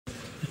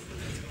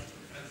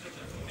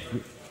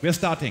we're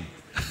starting.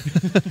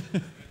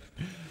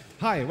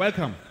 Hi,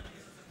 welcome.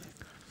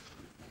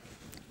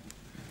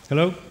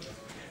 Hello?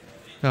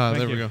 Ah,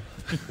 there we go.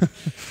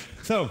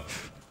 So,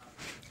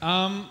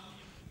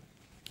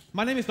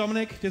 my name is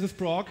Dominic, this is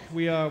Brock.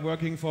 We are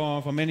working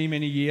for many,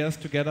 many years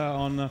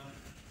together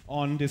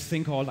on this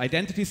thing called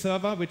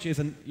IdentityServer, which is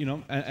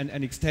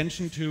an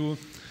extension to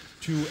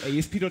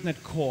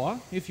ASP.NET Core,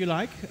 if you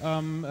like,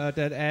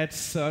 that adds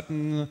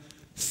certain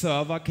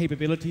server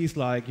capabilities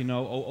like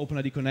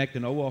OpenID Connect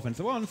and OAuth and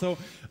so on. So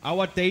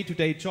our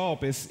day-to-day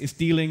job is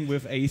dealing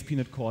with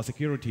ASP.NET Core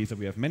security. So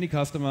we have many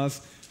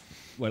customers.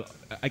 Well,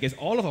 I guess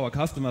all of our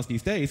customers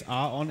these days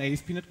are on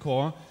ASP.NET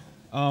Core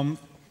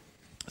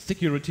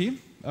security,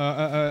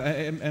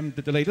 and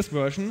the latest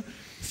version.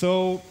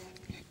 So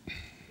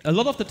a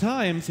lot of the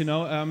times,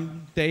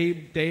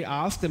 they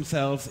ask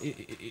themselves,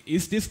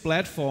 is this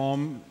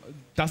platform,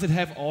 does it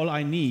have all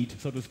I need,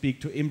 so to speak,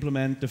 to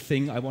implement the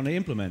thing I want to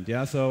implement?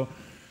 Yeah. So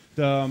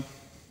the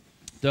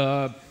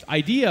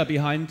idea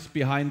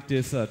behind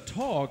this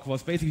talk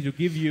was basically to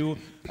give you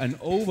an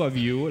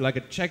overview, like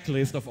a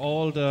checklist of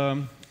all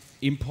the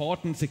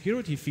important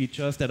security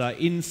features that are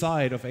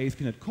inside of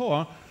ASP.NET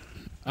Core,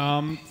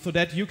 so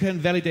that you can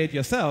validate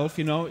yourself,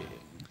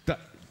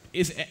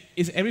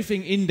 is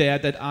everything in there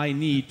that I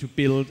need to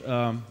build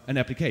an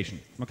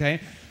application, okay?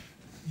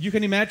 You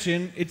can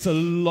imagine it's a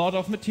lot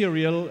of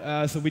material,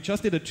 so we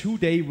just did a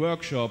 2-day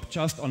workshop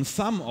just on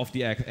some of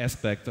the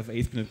aspects of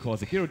ASP.NET Core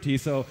security,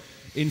 so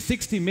in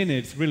 60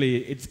 minutes,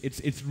 really,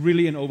 it's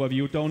really an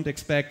overview. Don't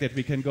expect that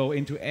we can go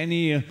into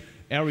any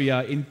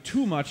area in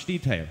too much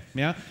detail,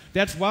 yeah?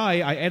 That's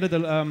why I added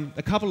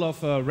a couple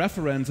of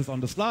references on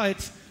the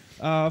slides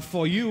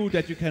for you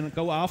that you can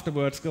go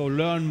afterwards, go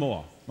learn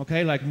more.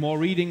 Okay, like more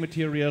reading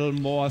material,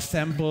 more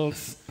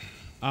samples,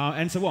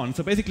 and so on.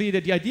 So basically,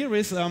 the idea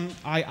is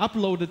I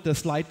uploaded the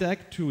slide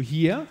deck to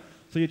here.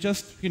 So you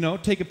just,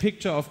 take a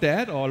picture of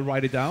that or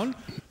write it down.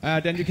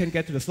 Then you can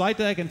get to the slide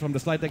deck, and from the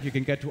slide deck, you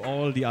can get to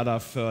all the other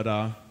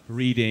further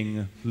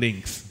reading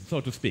links, so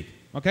to speak.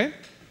 Okay?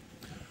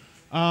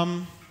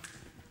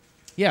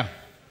 Yeah.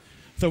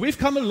 So we've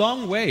come a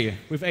long way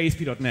with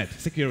ASP.NET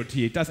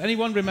security. Does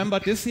anyone remember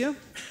this here?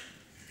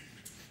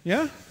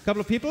 Yeah? A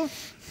couple of people?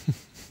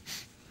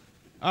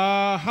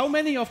 How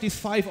many of these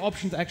 5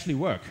 options actually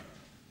work?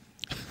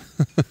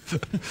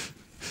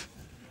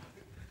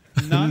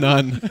 None?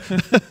 None.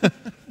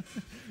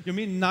 You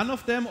mean none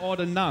of them or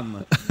the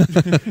none?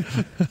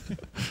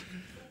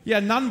 Yeah,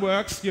 none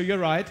works, you're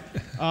right.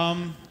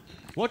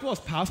 What was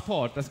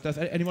Passport? Does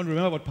anyone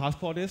remember what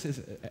Passport is?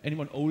 Is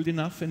anyone old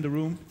enough in the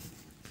room?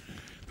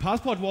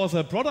 Passport was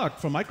a product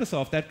from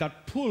Microsoft that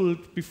got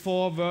pulled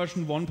before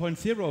version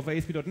 1.0 of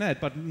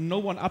ASP.NET, but no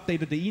one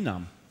updated the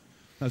enum.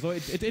 So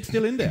it's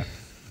still in there.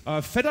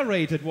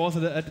 Federated was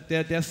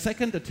their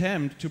second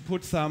attempt to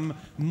put some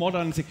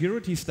modern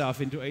security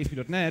stuff into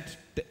ASP.NET.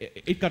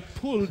 It got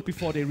pulled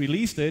before they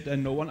released it,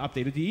 and no one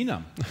updated the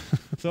enum.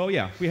 So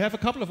yeah, we have a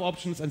couple of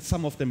options, and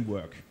some of them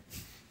work.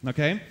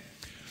 Okay.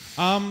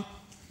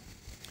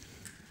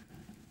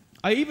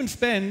 I even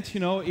spent,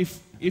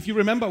 if you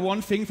remember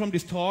one thing from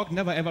this talk,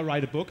 never ever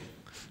write a book.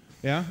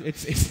 Yeah,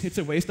 it's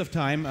a waste of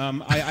time.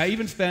 I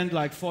even spent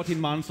like 14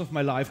 months of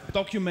my life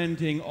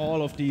documenting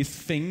all of these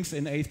things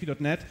in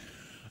ASP.NET.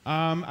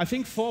 I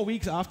think 4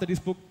 weeks after this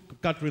book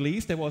got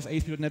released, there was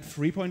ASP.NET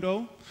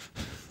 3.0.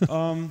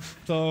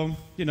 So,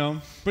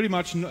 pretty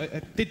much.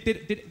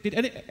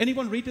 Did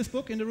anyone read this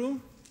book in the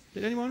room?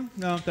 Did anyone?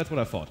 No, that's what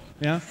I thought.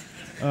 Yeah.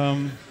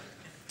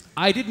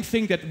 I didn't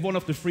think that one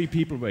of the 3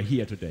 people were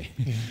here today.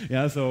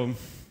 Yeah. So,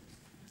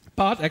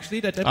 but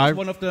actually, that was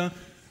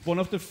one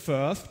of the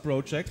first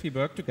projects we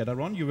worked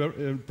together on.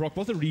 Brock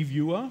was a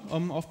reviewer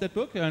of that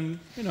book, and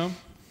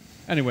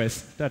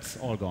anyways, that's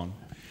all gone.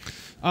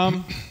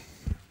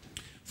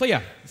 So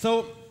yeah,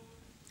 so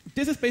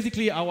this is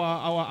basically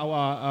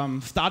our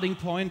starting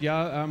point.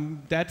 Yeah,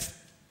 that's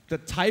the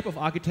type of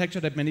architecture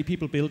that many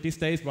people build these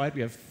days, right?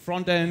 We have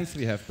front ends,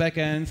 we have back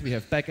ends, we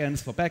have back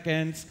ends for back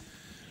ends,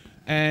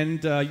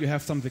 and you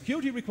have some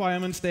security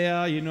requirements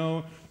there.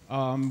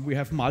 We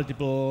have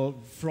multiple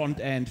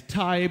front-end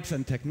types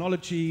and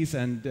technologies,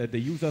 and the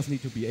users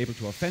need to be able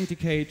to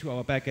authenticate to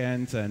our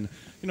backends, and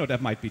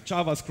that might be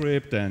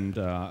JavaScript and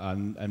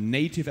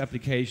native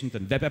applications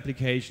and web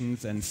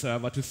applications and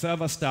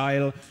server-to-server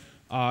style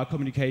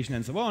communication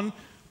and so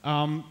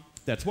on.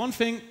 That's one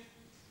thing.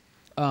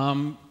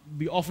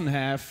 We often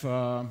have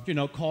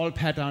call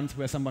patterns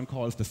where someone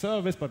calls the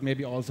service, but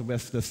maybe also where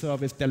the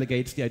service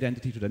delegates the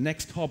identity to the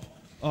next hop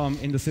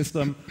in the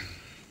system.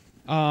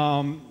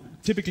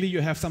 Typically, you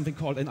have something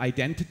called an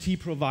identity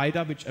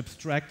provider, which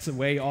abstracts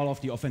away all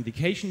of the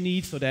authentication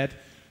needs so that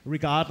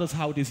regardless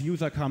how this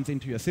user comes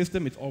into your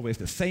system, it's always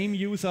the same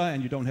user,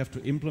 and you don't have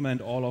to implement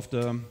all of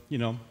the,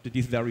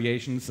 these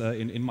variations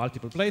in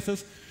multiple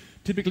places.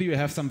 Typically, you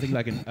have something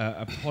like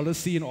a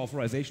policy, an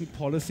authorization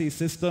policy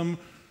system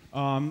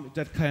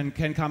that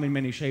can come in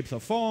many shapes or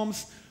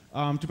forms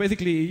to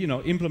basically,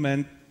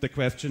 implement the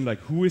question like,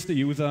 who is the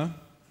user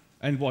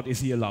and what is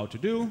he allowed to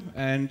do?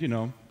 And,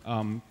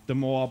 the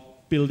more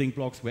building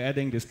blocks we're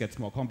adding. This gets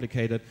more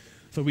complicated.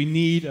 So we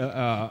need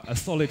a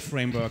solid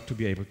framework to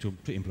be able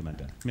to implement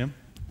that. Yeah?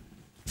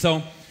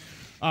 So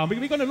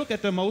we're going to look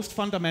at the most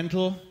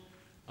fundamental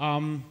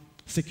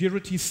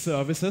security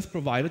services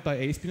provided by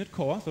ASP.NET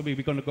Core. So we're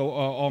going to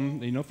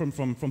go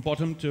from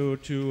bottom to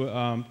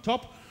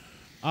top.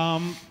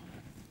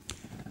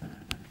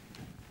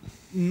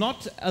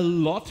 Not a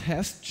lot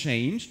has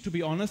changed, to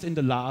be honest, in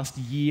the last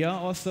year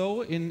or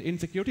so in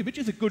security, which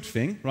is a good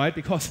thing, right?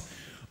 Because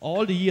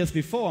all the years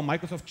before,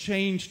 Microsoft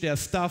changed their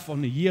stuff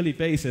on a yearly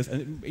basis,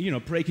 and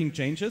breaking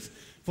changes.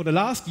 For the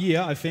last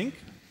year, I think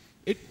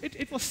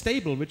it was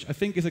stable, which I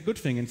think is a good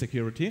thing in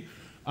security.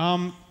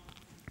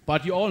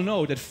 But you all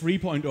know that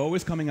 3.0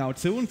 is coming out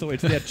soon, so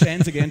it's their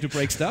chance again to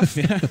break stuff.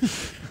 Yeah?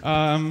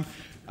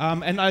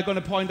 And I'm going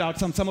to point out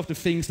some of the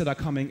things that are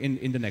coming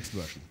in the next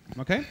version.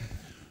 Okay.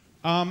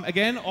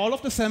 Again, all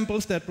of the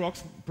samples that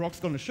Brock's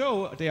going to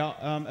show, they are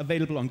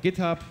available on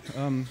GitHub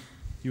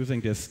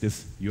using this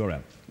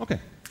URL. Okay,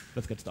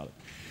 let's get started.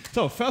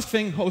 So first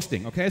thing,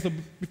 hosting. Okay, so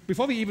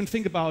before we even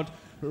think about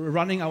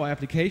running our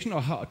application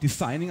or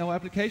designing our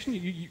application,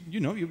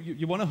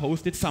 you want to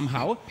host it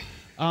somehow.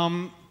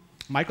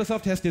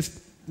 Microsoft has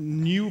this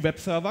new web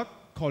server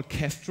called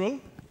Kestrel.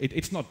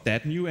 It's not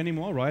that new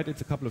anymore, right?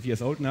 It's a couple of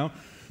years old now.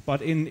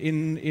 But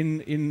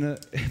in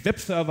web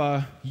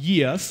server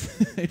years,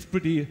 it's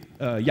pretty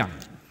young.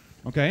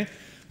 Okay,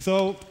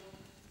 so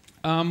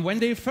when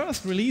they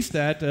first released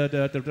that,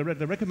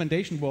 the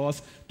recommendation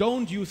was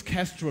don't use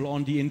Kestrel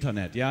on the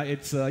internet. Yeah,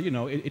 it's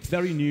it's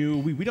very new.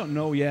 We don't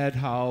know yet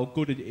how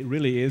good it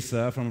really is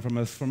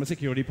from a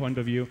security point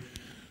of view.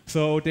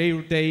 So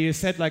they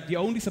said like the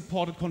only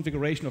supported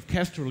configuration of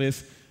Kestrel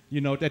is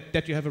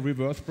that you have a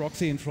reverse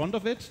proxy in front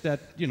of it, that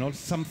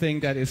something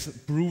that is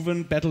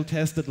proven, battle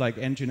tested, like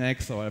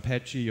Nginx or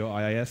Apache or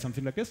IIS,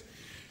 something like this.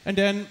 And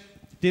then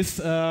this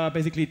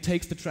basically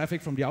takes the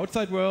traffic from the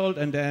outside world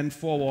and then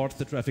forwards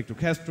the traffic to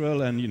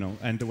Kestrel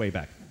and the way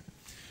back.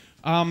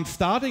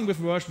 Starting with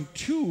version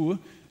 2,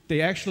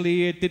 they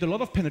actually did a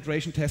lot of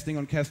penetration testing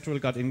on Kestrel,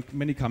 got in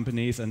many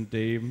companies, and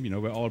they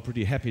were all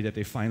pretty happy that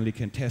they finally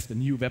can test a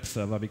new web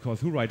server, because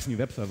who writes new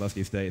web servers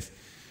these days?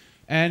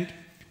 And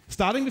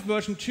starting with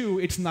version 2,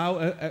 it's now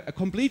a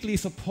completely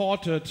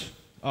supported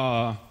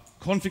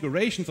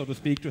configuration, so to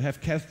speak, to have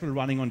Kestrel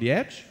running on the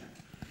edge.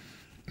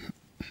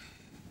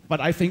 But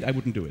I think I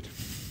wouldn't do it.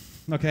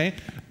 Okay?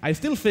 I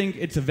still think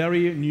it's a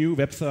very new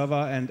web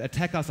server, and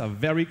attackers are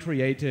very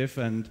creative,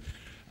 and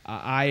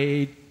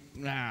I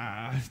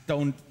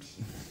don't.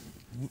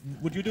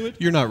 Would you do it?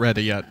 You're not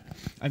ready yet.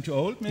 I'm too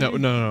old, maybe?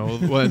 No.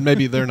 Well,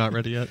 maybe they're not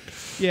ready yet.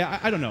 Yeah,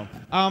 I don't know.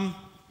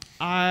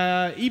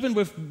 Even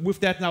with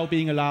that now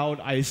being allowed,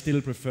 I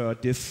still prefer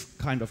this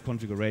kind of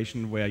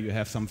configuration where you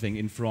have something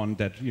in front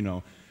that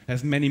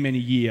has many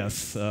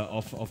years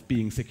of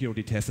being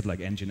security tested, like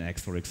Nginx,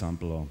 for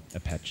example, or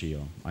Apache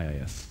or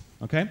IIS.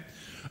 Okay.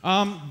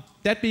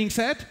 That being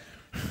said,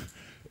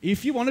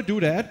 if you want to do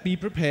that, be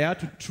prepared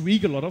to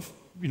tweak a lot of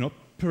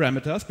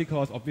parameters,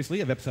 because obviously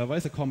a web server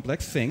is a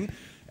complex thing.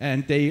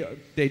 And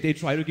they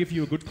try to give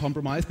you a good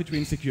compromise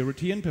between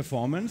security and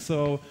performance.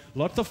 So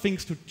lots of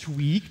things to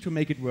tweak to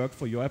make it work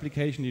for your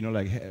application.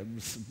 Like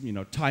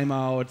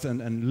timeouts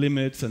and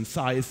limits and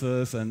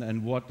sizes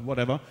and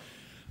whatever.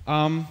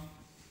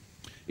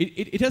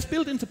 It has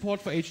built-in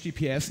support for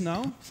HTTPS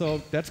now,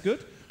 so that's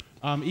good.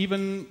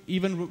 Even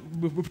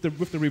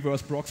with the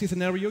reverse proxy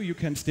scenario, you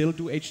can still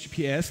do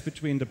HTTPS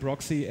between the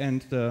proxy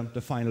and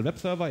the final web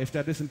server if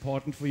that is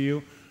important for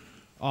you.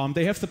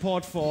 They have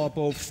support for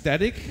both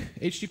static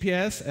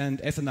HTTPS and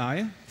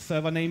SNI,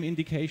 server name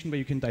indication, where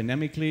you can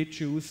dynamically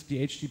choose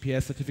the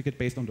HTTPS certificate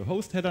based on the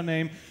host header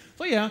name.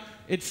 So yeah,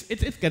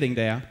 it's getting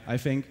there, I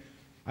think.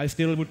 I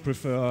still would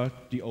prefer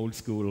the old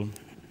school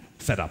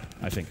setup,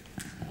 I think.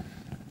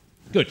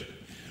 Good.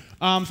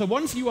 So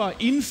once you are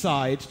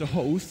inside the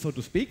host, so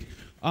to speak,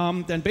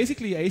 then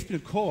basically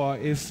ASP.NET Core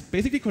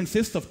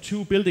consists of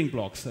two building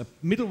blocks,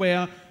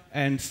 middleware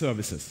and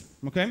services.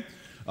 Okay?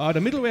 The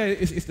middleware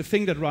is the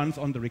thing that runs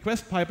on the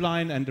request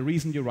pipeline, and the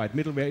reason you write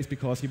middleware is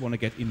because you want to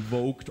get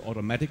invoked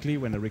automatically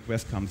when a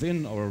request comes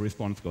in or a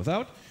response goes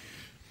out.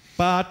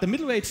 But the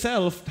middleware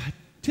itself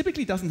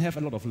typically doesn't have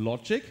a lot of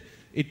logic.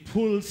 It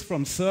pulls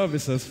from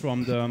services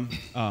from the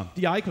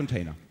DI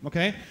container.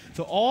 Okay?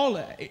 So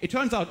it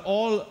turns out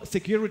all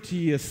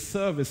security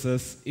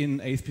services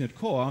in ASP.NET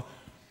Core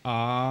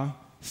are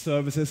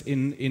services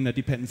in a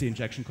dependency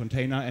injection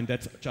container, and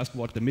that's just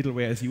what the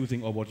middleware is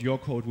using, or what your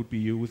code would be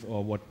used,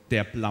 or what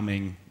their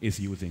plumbing is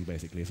using,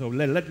 basically. So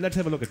let's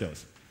have a look at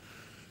those.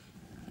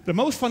 The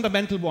most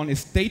fundamental one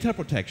is data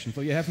protection.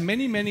 So you have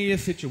many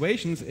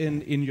situations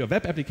in your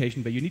web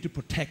application where you need to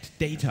protect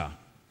data.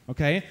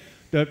 Okay?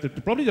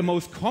 Probably the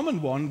most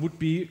common one would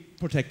be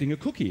protecting a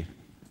cookie.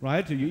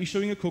 Right? So you're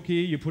issuing a cookie,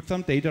 you put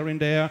some data in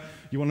there,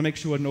 you want to make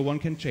sure no one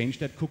can change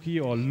that cookie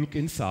or look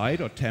inside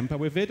or tamper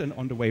with it, and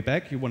on the way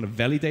back you want to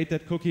validate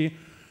that cookie.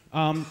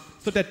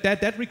 So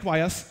that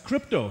requires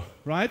crypto,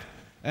 right?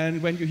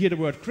 And when you hear the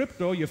word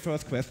crypto, your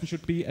first question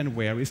should be, and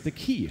where is the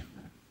key?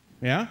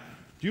 Yeah?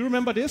 Do you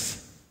remember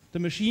this? the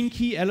machine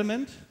key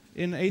element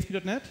in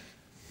ASP.NET?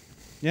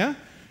 Yeah?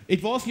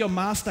 It was your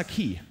master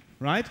key,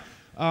 right?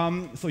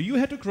 So you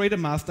had to create a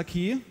master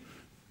key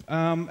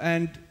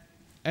and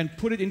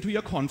put it into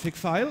your config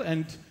file,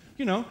 and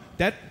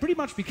that pretty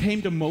much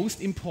became the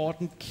most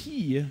important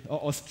key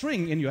or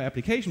string in your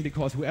application,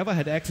 because whoever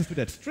had access to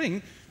that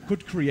string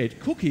could create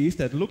cookies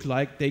that look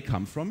like they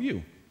come from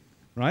you,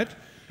 right?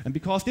 And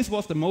because this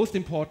was the most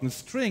important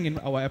string in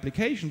our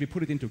application, we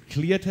put it into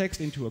clear text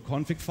into a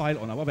config file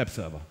on our web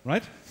server,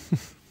 right?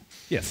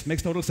 Yes,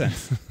 makes total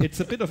sense.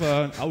 It's a bit of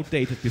an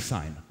outdated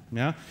design.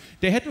 Yeah?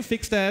 They had to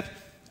fix that.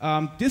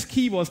 This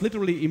key was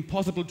literally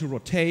impossible to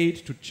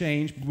rotate, to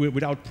change,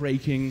 without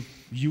breaking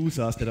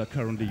users that are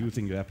currently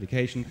using your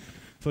application.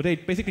 So they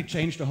basically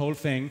changed the whole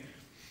thing.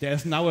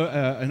 There's now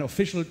an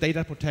official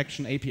data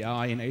protection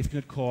API in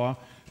ASP.NET Core,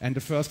 and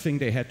the first thing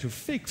they had to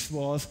fix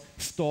was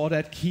store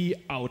that key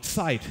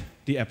outside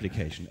the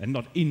application and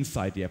not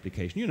inside the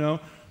application.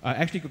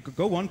 Actually,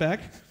 go one back.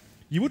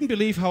 You wouldn't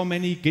believe how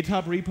many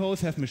GitHub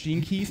repos have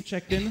machine keys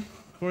checked in,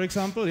 for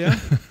example, yeah?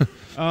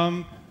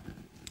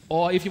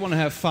 Or if you want to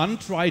have fun,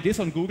 try this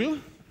on Google,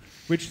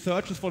 which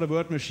searches for the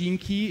word machine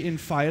key in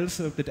files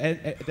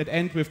that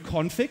end with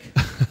config.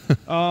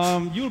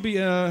 You'll be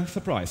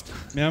surprised.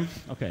 Yeah?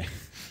 Okay.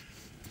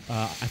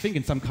 I think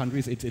in some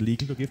countries it's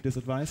illegal to give this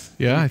advice.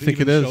 Yeah, I think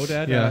it is. Show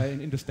that yeah.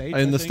 In the States.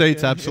 In the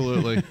States,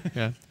 absolutely.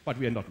 Yeah. But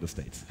we are not in the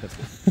States. That's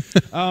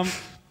good.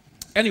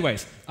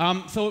 Anyways,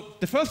 so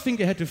the first thing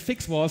they had to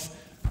fix was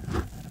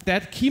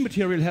that key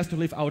material has to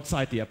live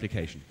outside the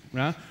application.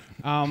 Yeah?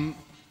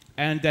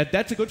 And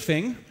that's a good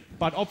thing,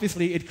 but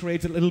obviously it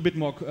creates a little bit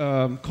more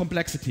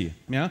complexity.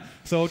 Yeah?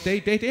 So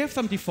they have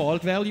some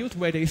default values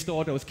where they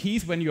store those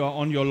keys when you are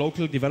on your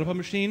local developer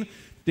machine.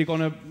 They're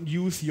going to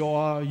use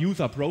your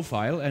user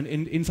profile, and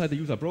inside the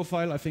user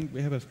profile, I think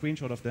we have a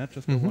screenshot of that,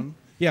 just for one.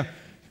 Yeah,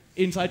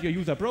 inside your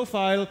user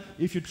profile,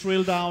 if you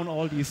drill down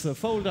all these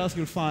folders,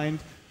 you'll find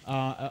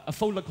a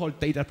folder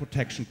called data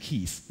protection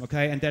keys,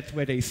 okay? And that's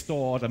where they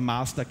store the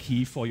master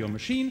key for your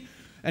machine,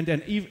 and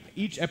then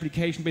each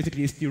application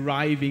basically is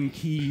deriving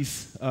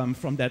keys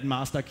from that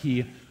master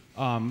key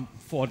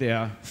for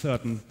their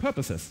certain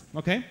purposes,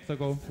 okay? So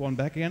go one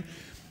back again.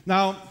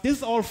 Now, this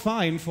is all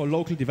fine for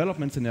local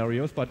development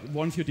scenarios, but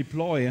once you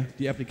deploy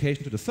the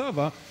application to the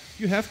server,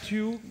 you have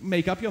to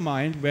make up your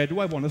mind, where do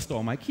I want to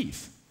store my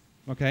keys?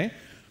 Okay?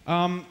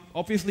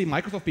 Obviously,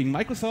 Microsoft being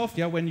Microsoft,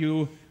 yeah, when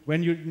you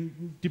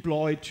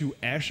deploy to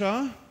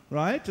Azure,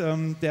 right,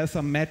 there's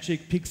some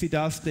magic pixie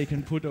dust they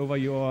can put over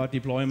your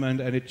deployment,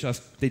 and it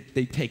just, they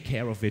take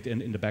care of it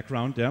in the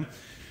background, yeah?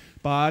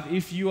 But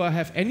if you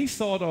have any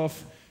sort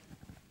of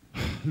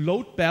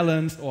load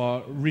balanced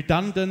or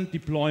redundant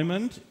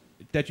deployment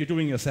that you're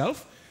doing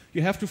yourself,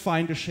 you have to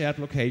find a shared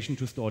location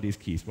to store these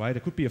keys, right?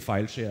 It could be a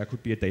file share,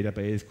 could be a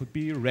database, could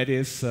be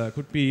Redis,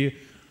 could be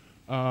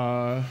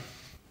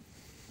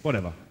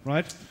whatever,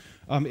 right?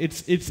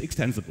 It's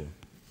extensible.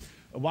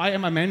 Why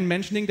am I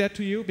mentioning that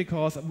to you?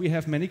 Because we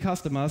have many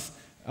customers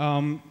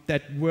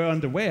that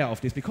weren't aware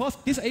of this, because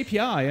this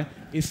API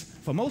is,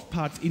 for most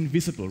parts,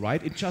 invisible,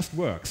 right? It just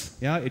works.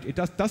 Yeah? It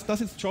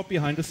does its job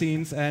behind the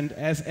scenes, and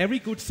as every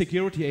good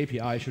security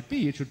API should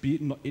be, it should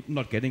be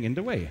not getting in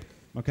the way.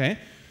 Okay?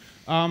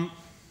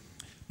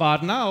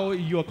 But now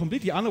you're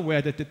completely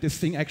unaware that this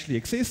thing actually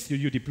exists.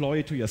 You deploy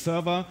it to your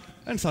server,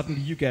 and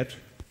suddenly you get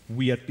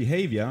weird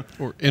behavior.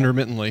 Or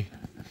intermittently.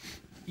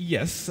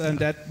 Yes, and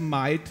that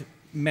might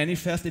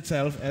manifest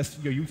itself as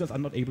your users are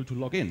not able to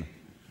log in,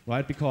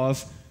 right?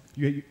 Because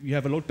you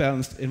have a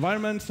load-balanced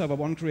environment. Server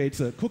 1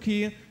 creates a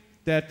cookie.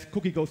 That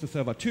cookie goes to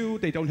server 2.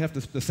 They don't have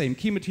the same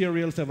key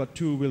material. Server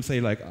 2 will say,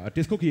 like,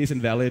 this cookie is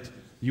invalid.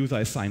 User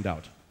is signed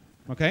out.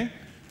 Okay?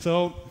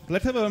 So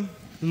let's have a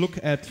look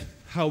at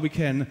how we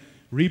can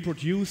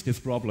reproduce this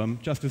problem,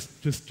 just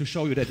to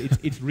show you that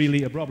it's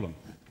really a problem.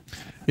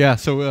 Yeah,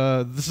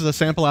 so this is a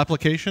sample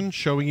application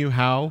showing you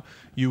how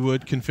you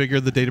would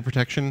configure the data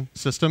protection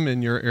system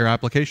in your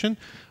application.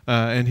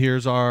 And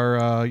here's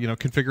our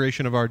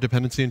configuration of our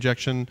dependency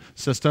injection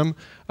system.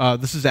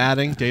 This is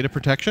adding data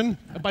protection.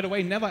 By the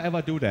way, never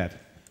ever do that.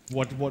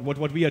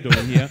 What we are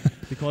doing here,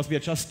 because we are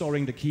just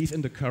storing the keys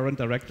in the current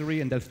directory,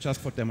 and that's just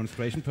for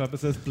demonstration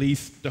purposes.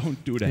 Please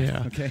don't do that.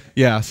 Yeah. Okay?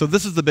 Yeah. So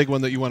this is the big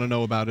one that you want to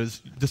know about,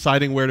 is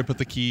deciding where to put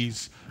the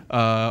keys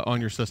on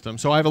your system.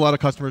 So I have a lot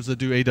of customers that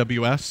do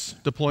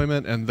AWS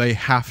deployment, and they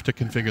have to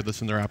configure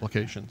this in their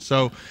application.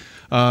 So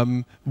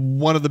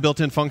one of the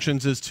built-in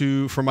functions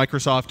for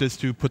Microsoft is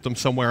to put them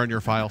somewhere in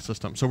your file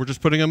system. So we're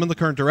just putting them in the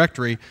current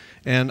directory,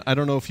 and I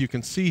don't know if you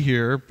can see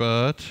here,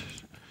 but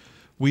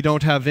we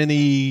don't have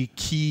any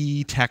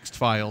key text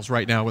files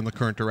right now in the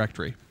current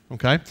directory.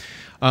 Okay?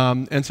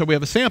 And so we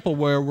have a sample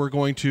where we're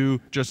going to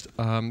just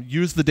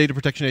use the data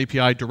protection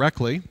API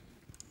directly.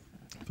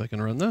 If I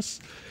can run this.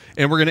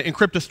 And we're going to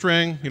encrypt a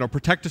string,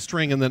 protect a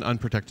string, and then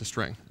unprotect a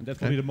string. And that's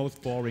probably the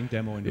most boring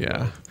demo in the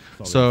world.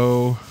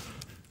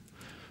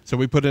 So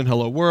we put in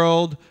hello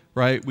world,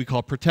 right? We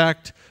call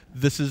protect.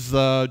 This is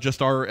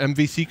just our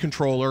MVC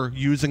controller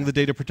using the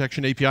data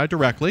protection API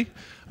directly.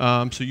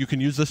 So you can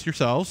use this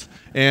yourselves.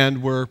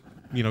 And we're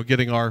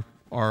getting our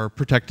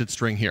protected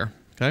string here.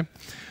 Okay,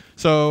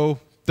 so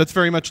that's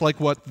very much like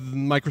what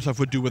Microsoft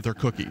would do with their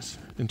cookies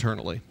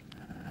internally.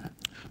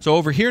 So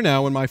over here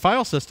now in my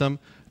file system,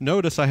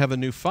 notice I have a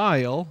new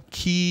file,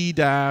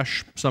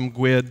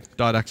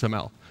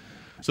 key-some-gwid.xml.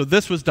 So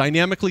this was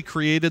dynamically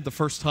created the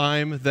first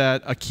time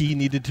that a key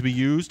needed to be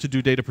used to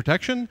do data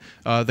protection.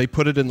 They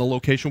put it in the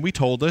location we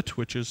told it,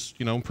 which is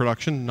in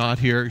production, not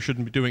here. You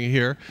shouldn't be doing it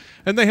here.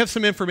 And they have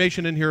some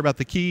information in here about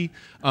the key.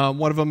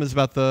 One of them is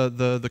about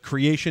the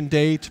creation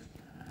date.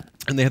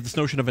 And they have this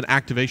notion of an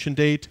activation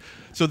date.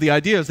 So the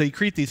idea is they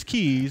create these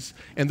keys,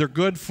 and they're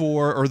good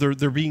for, or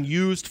they're being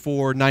used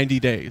for 90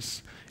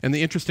 days. And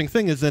the interesting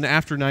thing is then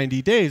after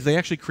 90 days, they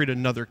actually create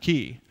another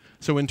key.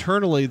 So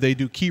internally, they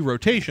do key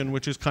rotation,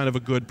 which is kind of a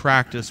good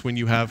practice when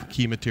you have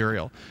key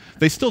material.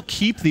 They still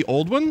keep the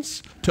old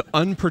ones to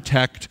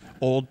unprotect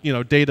old,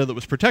 data that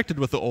was protected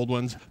with the old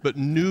ones, but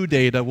new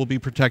data will be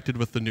protected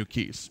with the new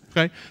keys.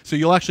 Okay? So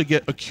you'll actually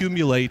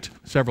accumulate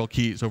several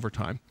keys over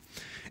time.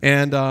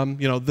 And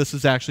this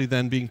is actually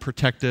then being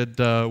protected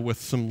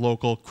with some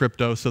local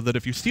crypto, so that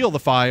if you steal the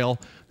file,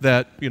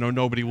 that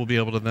nobody will be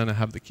able to then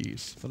have the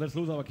keys. So let's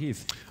lose our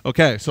keys.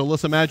 Okay, so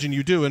let's imagine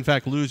you do in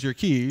fact lose your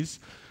keys.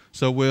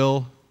 So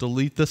we'll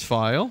delete this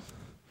file.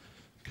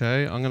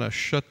 Okay, I'm going to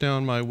shut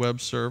down my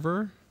web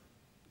server.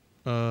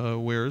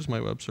 Where's my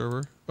web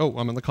server? Oh,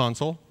 I'm in the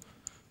console.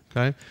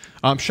 Okay,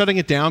 I'm shutting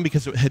it down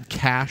because it had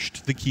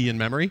cached the key in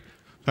memory.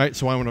 All right,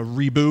 so I want to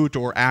reboot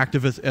or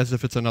active as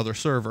if it's another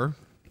server.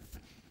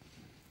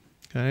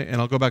 Okay,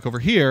 and I'll go back over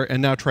here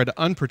and now try to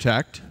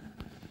unprotect.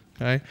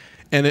 Okay,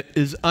 and it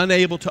is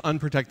unable to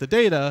unprotect the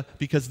data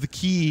because the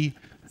key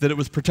that it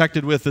was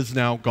protected with is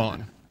now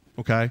gone.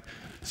 Okay,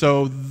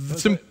 so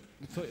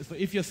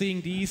if you're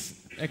seeing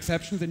these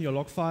exceptions in your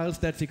log files,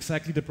 that's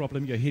exactly the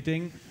problem you're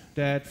hitting,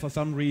 that for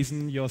some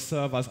reason your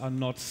servers are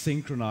not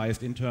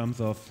synchronized in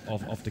terms of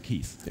the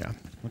keys. Yeah.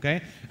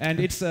 Okay? And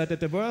it's that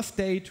the worst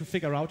day to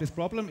figure out this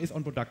problem is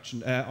on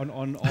production,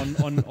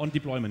 on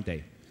deployment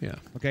day. Yeah.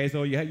 Okay,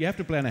 so you have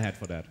to plan ahead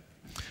for that.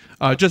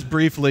 Just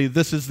briefly,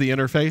 this is the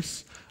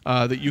interface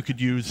that you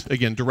could use,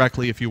 again,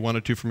 directly if you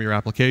wanted to from your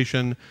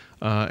application.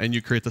 And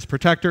you create this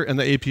protector, and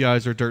the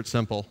APIs are dirt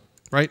simple.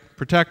 Right?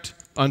 Protect,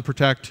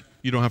 unprotect.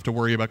 You don't have to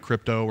worry about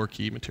crypto or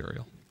key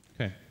material.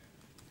 Okay.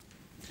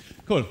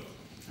 Cool.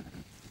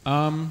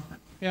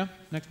 Yeah,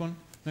 next one.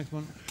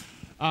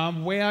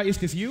 Where is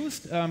this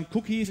used?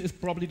 Cookies is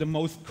probably the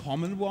most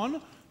common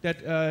one.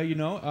 That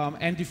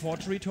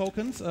anti-forgery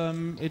tokens.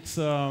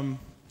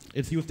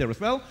 It's used there as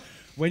well.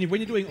 When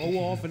you're doing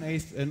OAuth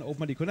and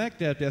OpenID Connect,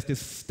 there's this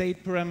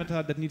state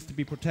parameter that needs to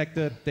be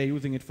protected. They're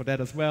using it for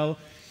that as well.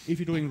 If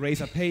you're doing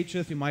Razor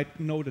pages, you might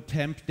know the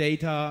temp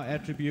data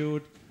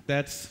attribute.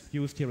 That's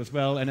used here as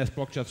well. And as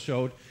Brock just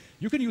showed,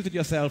 you can use it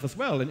yourself as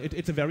well. And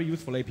it's a very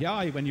useful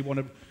API when you want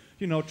to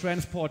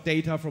transport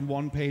data from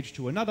one page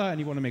to another, and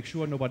you want to make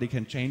sure nobody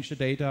can change the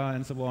data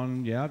and so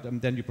on. Yeah,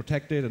 and then you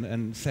protect it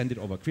and send it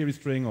over query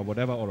string or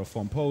whatever, or a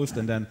form post,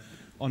 and then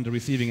on the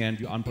receiving end,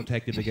 you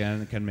unprotect it again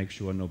and can make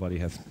sure nobody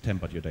has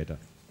tampered your data.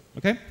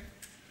 Okay?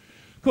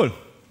 Cool.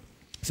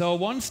 So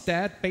once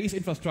that base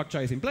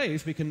infrastructure is in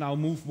place, we can now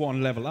move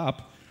one level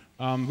up,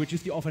 which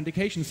is the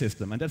authentication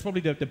system. And that's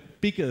probably the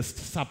biggest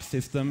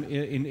subsystem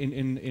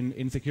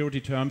in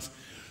security terms.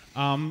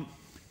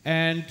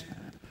 And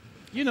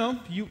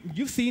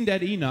you've seen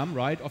that enum,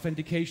 right?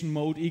 Authentication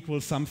mode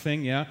equals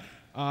something, yeah?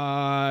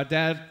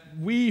 That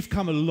we've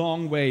come a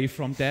long way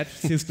from that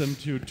system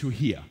to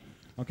here.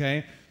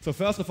 Okay? So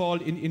first of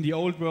all, in the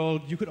old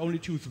world, you could only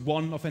choose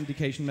one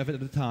authentication method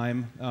at a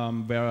time,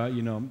 and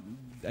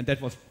that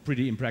was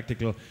pretty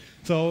impractical.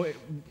 So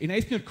in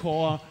ASP.NET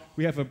Core,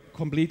 we have a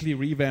completely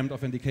revamped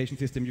authentication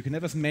system. You can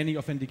have as many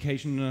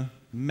authentication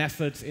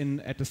methods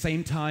at the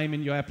same time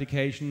in your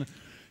application.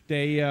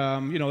 They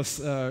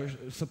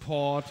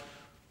support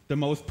the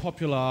most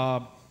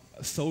popular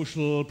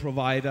social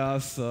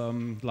providers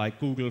like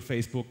Google,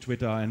 Facebook,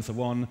 Twitter, and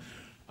so on.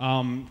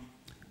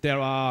 There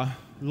are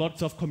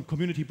lots of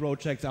community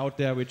projects out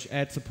there which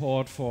add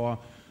support for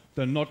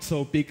the not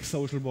so big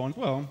social ones.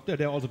 Well,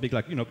 they're also big,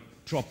 like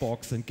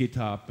Dropbox and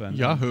GitHub and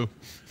Yahoo,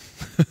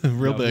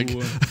 real Yahoo. big.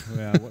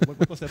 Yeah,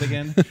 what was that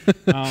again?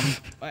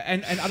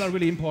 And other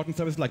really important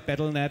services like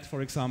Battle.net,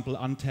 for example,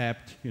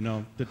 Untapped.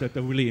 The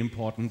really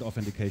important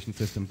authentication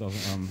systems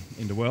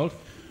in the world.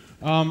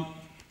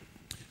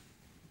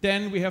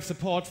 Then we have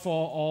support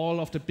for all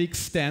of the big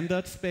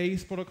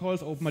standards-based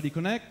protocols, OpenID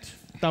Connect,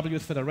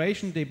 WS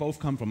Federation. They both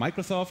come from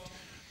Microsoft.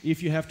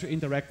 If you have to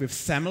interact with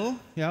SAML,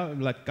 yeah,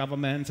 like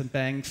governments and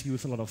banks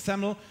use a lot of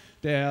SAML,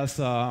 there's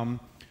an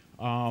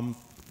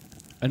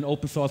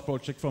open source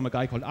project from a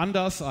guy called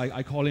Anders.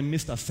 I call him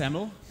Mr.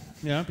 SAML,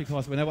 yeah,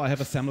 because whenever I have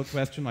a SAML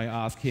question, I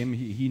ask him.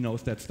 He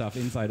knows that stuff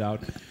inside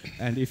out.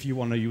 And if you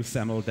want to use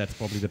SAML, that's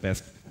probably the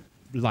best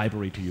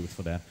library to use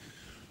for that.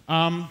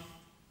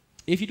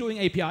 If you're doing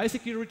API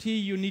security,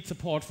 you need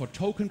support for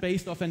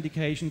token-based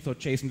authentication. So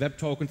JSON Web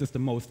Tokens is the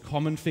most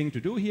common thing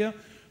to do here.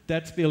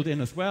 That's built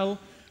in as well.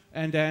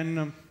 And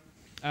then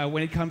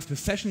when it comes to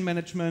session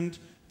management,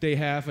 They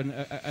have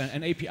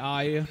an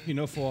API,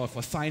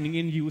 for signing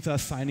in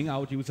users, signing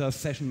out users,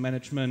 session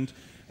management,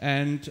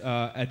 and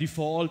a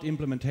default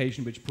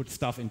implementation which puts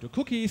stuff into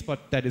cookies,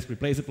 but that is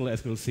replaceable,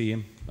 as we'll see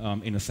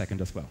in a second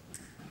as well.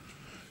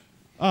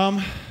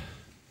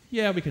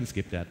 Yeah, we can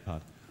skip that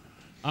part.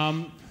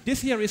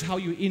 This here is how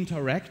you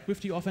interact with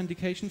the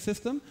authentication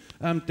system.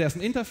 There's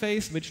an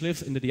interface which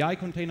lives in the DI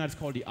container. It's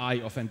called the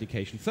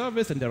authentication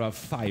service, and there are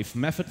 5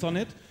 methods on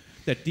it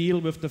that deal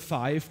with the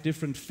 5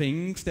 different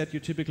things that you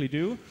typically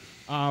do.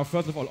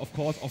 First of all, of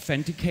course,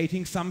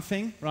 authenticating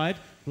something, right?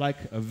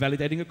 Like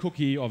validating a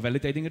cookie or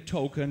validating a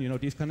token,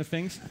 these kind of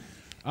things.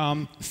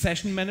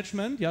 Session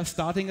management, yeah,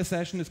 starting a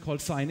session is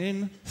called sign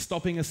in,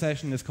 stopping a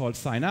session is called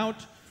sign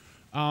out.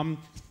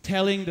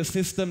 Telling the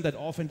system that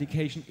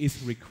authentication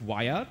is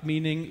required,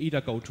 meaning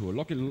either go to a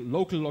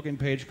local login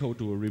page, go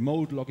to a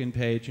remote login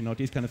page,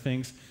 these kind of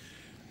things.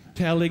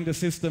 Telling the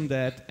system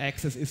that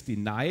access is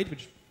denied,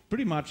 which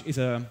pretty much is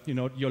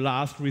your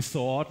last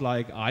resort,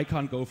 like I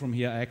can't go from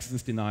here, access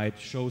is denied,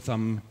 show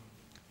some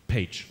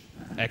page.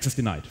 Access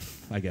denied,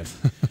 I guess.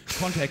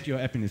 Contact your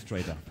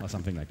administrator or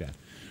something like that.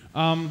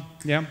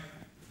 Yeah.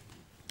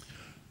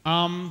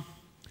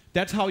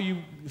 That's how you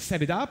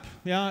set it up.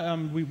 Yeah,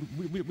 we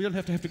don't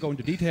have to go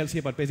into details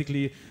here, but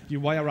basically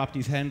you wire up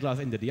these handlers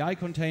in the DI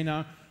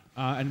container,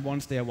 and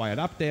once they are wired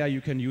up there,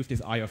 you can use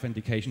this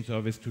authentication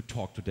service to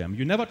talk to them.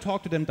 You never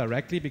talk to them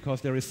directly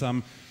because there is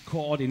some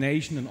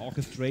coordination and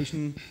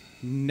orchestration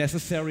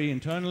necessary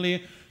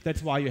internally.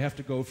 That's why you have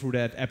to go through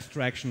that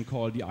abstraction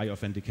called the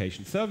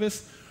authentication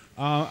service.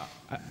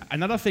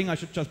 Another thing I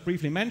should just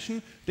briefly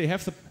mention, they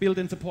have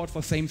built-in support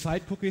for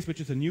same-site cookies,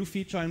 which is a new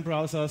feature in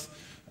browsers,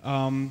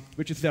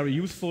 which is very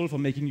useful for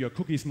making your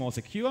cookies more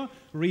secure.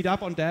 Read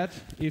up on that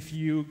if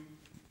you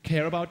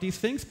care about these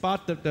things,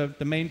 but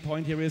the main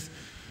point here is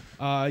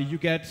you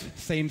get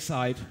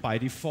same-site by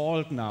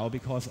default now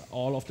because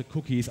all of the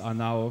cookies are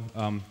now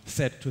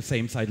set to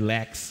same-site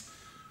lags,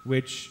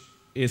 which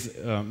is,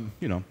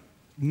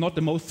 not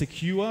the most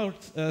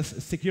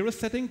securest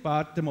setting,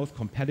 but the most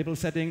compatible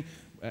setting,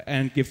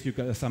 and gives you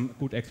some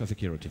good extra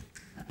security.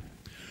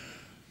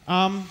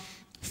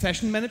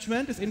 Session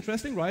management is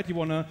interesting, right? You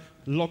want to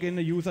log in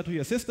a user to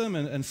your system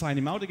and sign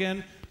him out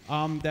again.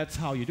 That's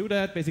how you do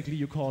that. Basically,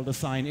 you call the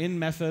sign-in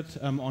method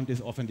on this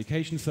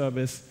authentication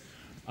service.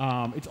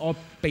 It's all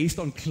based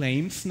on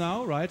claims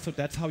now, right? So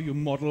that's how you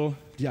model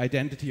the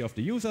identity of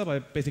the user by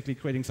basically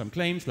creating some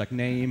claims like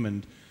name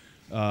and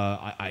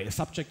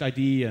subject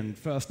ID and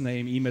first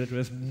name, email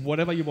address,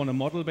 whatever you want to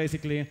model,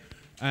 basically.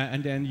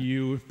 And then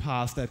you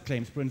pass that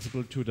claims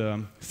principle to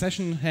the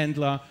session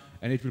handler,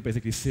 and it will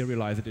basically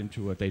serialize it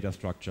into a data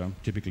structure,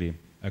 typically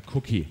a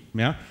cookie.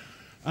 Yeah?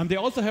 They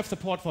also have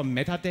support for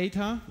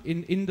metadata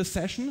in the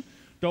session.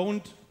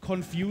 Don't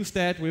confuse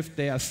that with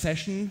their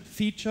session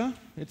feature.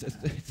 It's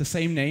the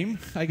same name,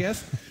 I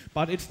guess,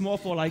 but it's more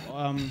for like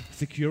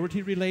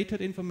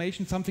security-related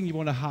information, something you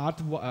want to hard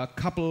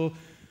couple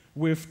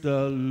with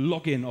the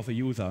login of a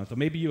user. So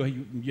maybe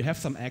you have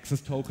some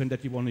access token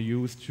that you want to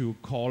use to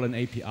call an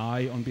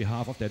API on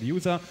behalf of that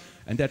user,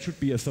 and that should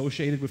be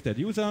associated with that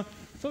user.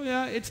 So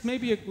yeah, it's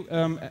maybe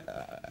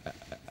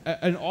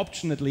an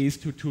option at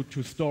least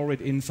to store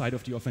it inside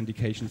of the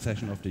authentication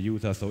session of the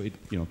user, so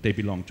they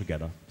belong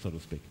together, so to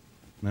speak.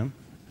 Yeah?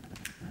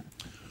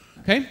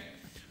 Okay.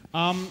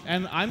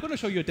 And I'm going to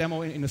show you a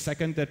demo in a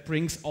second that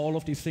brings all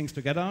of these things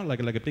together, like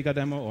a bigger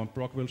demo, or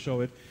Brock will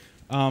show it.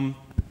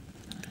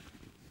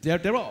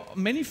 There are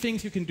many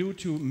things you can do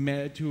to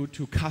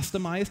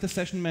customize the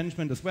session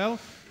management as well.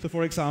 So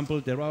for example,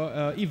 there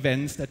are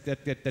events that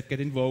get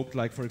invoked,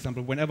 like for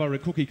example, whenever a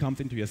cookie comes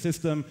into your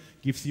system,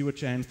 gives you a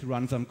chance to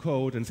run some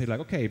code and say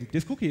like, okay,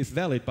 this cookie is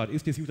valid, but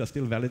is this user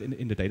still valid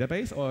in the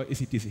database, or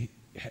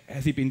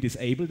has he been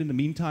disabled in the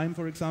meantime,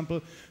 for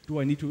example? Do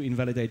I need to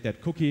invalidate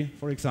that cookie,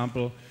 for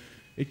example?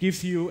 It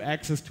gives you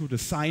access to the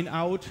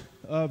sign-out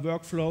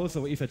workflow.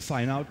 So if at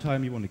sign-out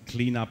time you want to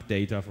clean up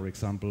data, for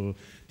example,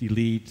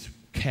 delete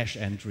cache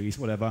entries,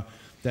 whatever,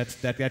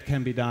 that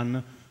can be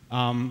done.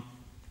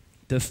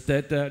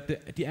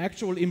 The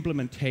actual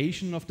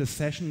implementation of the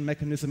session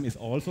mechanism is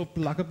also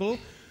pluggable.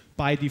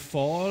 By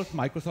default,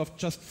 Microsoft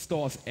just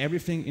stores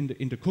everything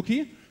in the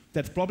cookie.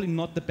 That's probably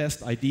not the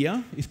best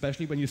idea,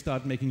 especially when you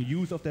start making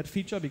use of that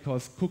feature,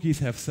 because cookies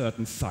have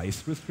certain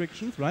size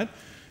restrictions, right?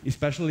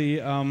 Especially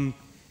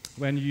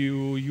when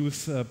you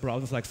use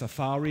browsers like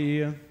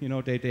Safari,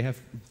 they have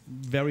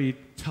very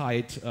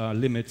tight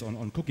limits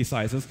on cookie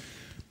sizes.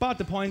 But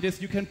the point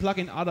is, you can plug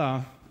in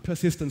other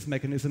persistence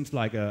mechanisms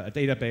like a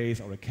database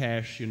or a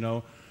cache,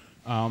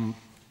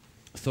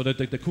 so that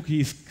the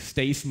cookies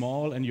stay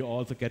small, and you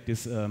also get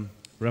this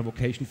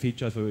revocation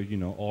feature. So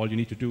all you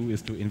need to do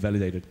is to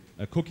invalidate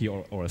a cookie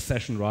or a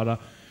session rather,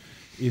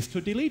 is to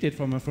delete it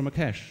from a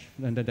cache,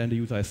 and then the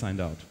user is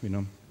signed out.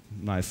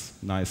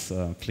 Nice,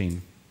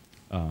 clean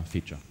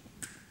feature.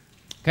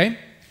 Okay.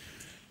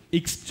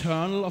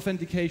 External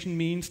authentication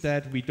means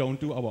that we don't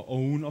do our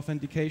own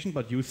authentication,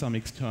 but use some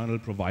external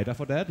provider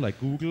for that, like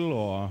Google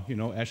or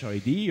Azure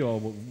AD or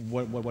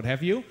what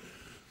have you.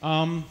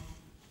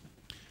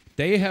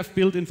 They have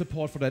built-in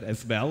support for that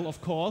as well,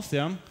 of course.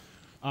 Yeah.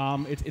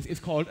 It's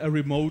called a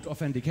remote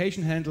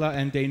authentication handler,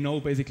 and they know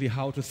basically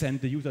how to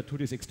send the user to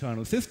this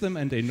external system,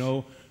 and they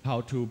know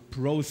how to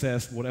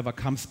process whatever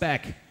comes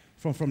back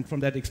from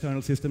that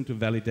external system to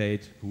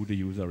validate who the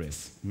user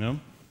is. You know?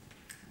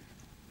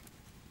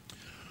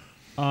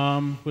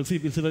 We'll see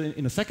that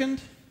in a second.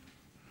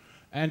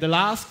 And the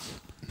last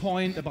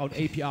point about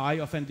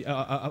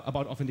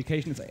about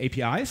authentication is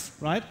APIs,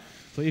 right?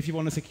 So if you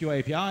want to secure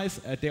APIs,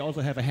 they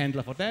also have a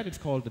handler for that. It's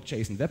called the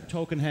JSON Web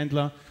Token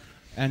handler.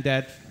 And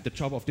the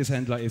job of this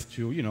handler is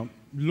to,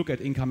 look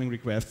at incoming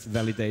requests,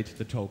 validate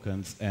the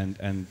tokens,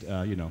 and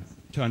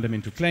turn them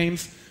into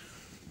claims.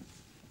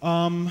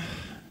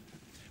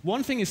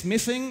 One thing is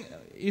missing.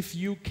 If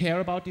you care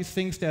about these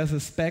things, there's a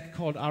spec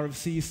called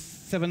RFC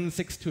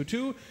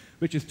 7622,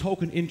 which is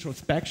token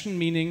introspection,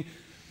 meaning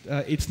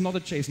it's not a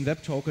JSON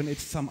Web Token,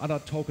 it's some other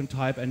token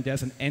type, and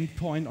there's an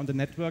endpoint on the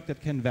network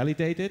that can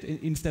validate it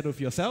instead of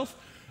yourself.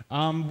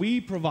 We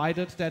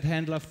provided that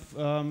handler.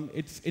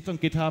 It's on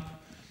GitHub.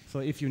 So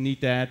if you need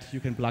that, you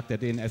can plug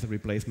that in as a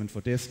replacement for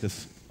this.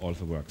 This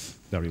also works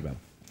very well.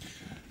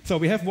 So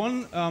we have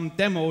one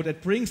demo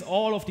that brings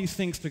all of these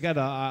things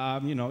together.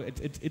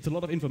 It's a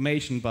lot of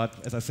information,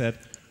 but as I said,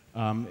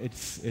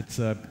 it's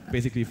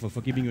basically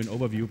for giving you an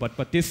overview.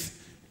 But this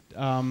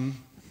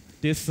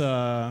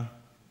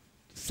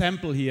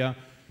sample here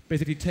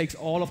basically takes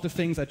all of the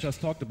things I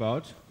just talked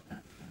about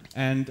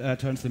and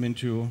turns them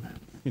into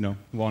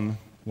one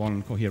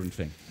coherent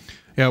thing.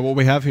 Yeah, what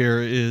we have here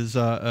is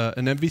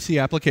an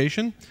MVC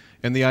application,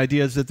 and the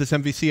idea is that this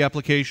MVC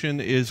application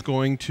is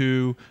going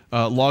to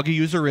log a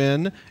user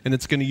in, and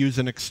it's going to use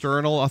an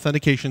external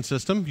authentication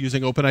system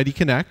using OpenID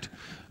Connect.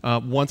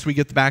 Once we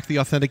get back the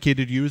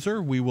authenticated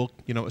user, we will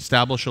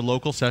establish a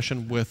local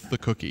session with the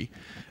cookie.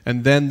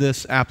 And then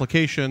this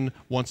application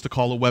wants to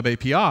call a web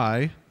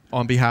API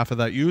on behalf of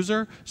that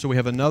user. So we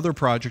have another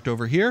project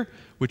over here,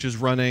 which is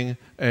running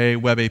a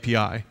web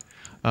API.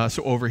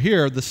 So over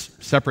here, this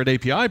separate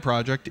API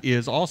project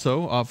is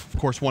also, of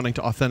course, wanting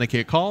to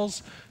authenticate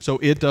calls. So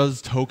it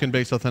does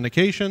token-based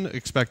authentication,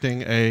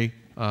 expecting a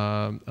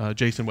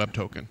JSON Web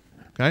Token.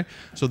 Okay?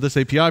 So this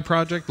API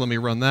project, let me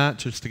run that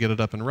just to get it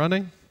up and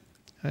running.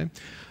 Okay?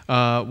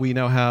 We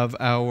now have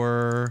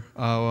our,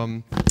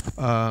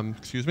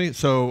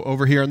 so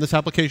over here in this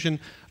application,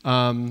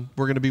 we're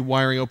going to be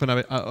wiring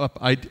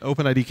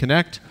OpenID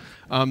Connect.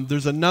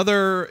 There's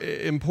another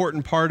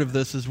important part of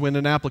this is when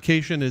an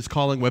application is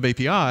calling web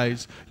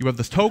APIs, you have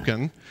this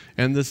token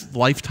and this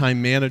lifetime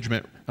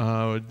management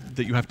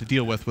that you have to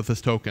deal with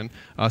this token.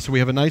 So we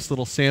have a nice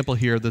little sample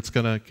here that's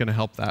going to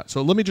help that.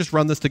 So let me just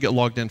run this to get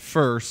logged in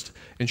first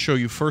and show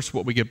you first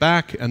what we get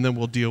back, and then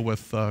we'll deal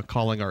with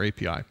calling our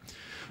API.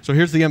 So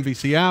here's the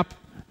MVC app.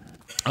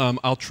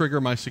 I'll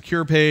trigger my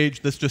secure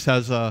page. This just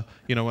has an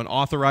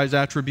authorize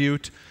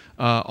attribute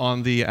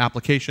on the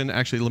application.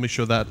 Actually, let me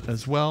show that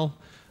as well.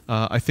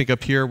 I think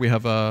up here we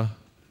have a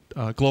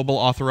global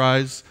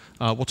authorize.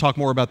 We'll talk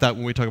more about that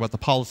when we talk about the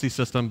policy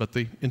system, but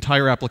the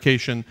entire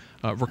application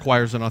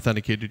requires an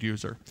authenticated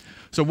user.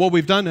 So what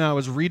we've done now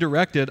is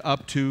redirected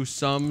up to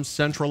some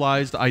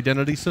centralized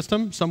identity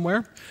system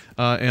somewhere,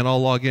 and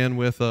I'll log in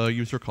with a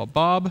user called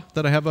Bob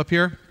that I have up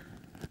here.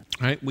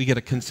 Right, we get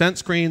a consent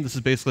screen. This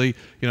is basically,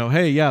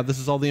 hey, yeah, this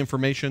is all the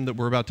information that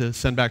we're about to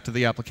send back to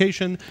the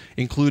application,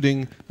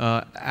 including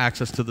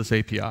access to this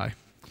API.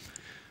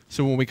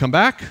 So when we come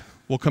back,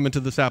 we'll come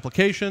into this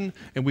application,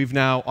 and we've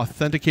now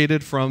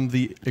authenticated from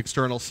the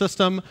external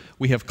system.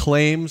 We have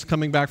claims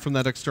coming back from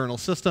that external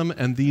system,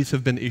 and these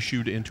have been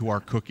issued into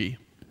our cookie.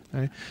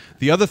 Okay?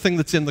 The other thing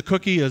that's in the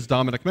cookie, as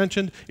Dominick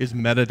mentioned, is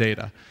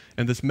metadata.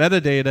 And this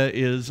metadata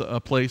is a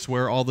place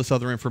where all this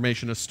other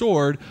information is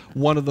stored.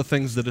 One of the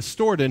things that is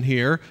stored in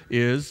here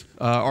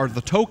are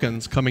the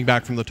tokens coming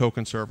back from the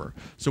token server.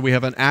 So we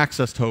have an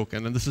access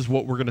token, and this is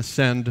what we're going to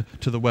send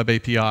to the web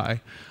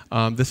API.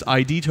 This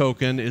ID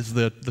token is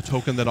the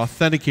token that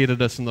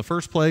authenticated us in the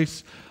first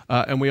place.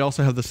 And we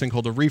also have this thing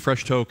called a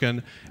refresh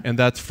token, and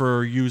that's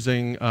for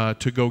using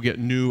to go get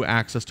new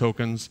access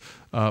tokens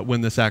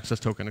when this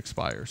access token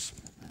expires.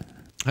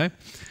 Okay?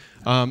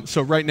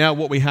 So right now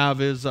what we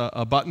have is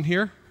a button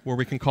here where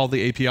we can call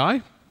the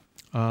API.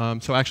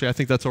 So actually I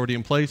think that's already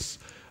in place.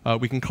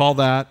 We can call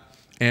that,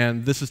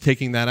 and this is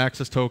taking that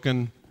access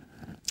token,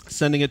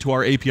 sending it to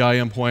our API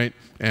endpoint,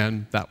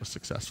 and that was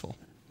successful.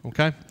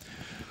 Okay?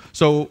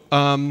 So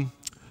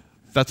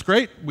that's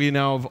great. We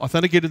now have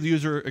authenticated the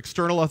user,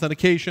 external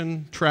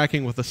authentication,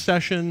 tracking with a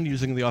session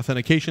using the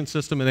authentication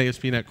system in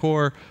ASP.NET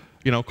Core,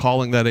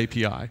 calling that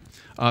API.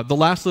 The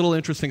last little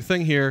interesting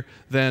thing here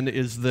then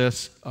is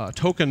this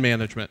token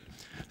management.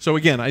 So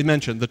again, I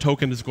mentioned the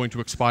token is going to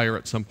expire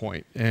at some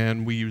point,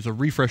 and we use a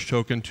refresh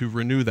token to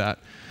renew that.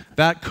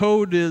 That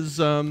code is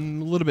a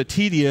little bit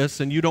tedious,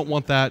 and you don't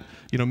want that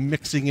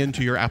mixing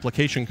into your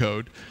application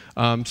code.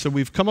 So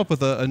we've come up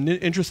with an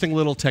interesting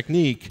little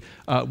technique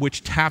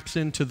which taps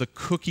into the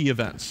cookie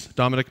events.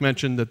 Dominick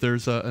mentioned that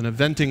there's an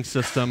eventing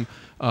system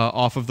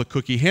off of the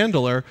cookie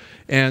handler,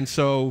 and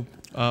so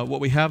what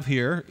we have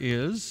here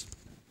is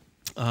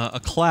a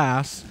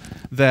class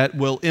that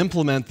will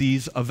implement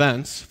these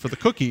events for the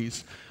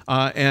cookies.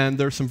 And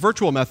there's some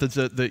virtual methods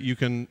that you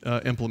can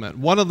implement.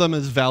 One of them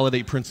is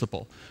validate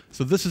principal.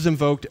 So this is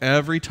invoked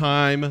every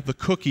time the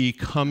cookie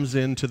comes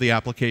into the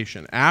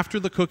application. After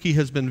the cookie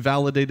has been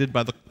validated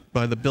by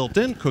the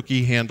built-in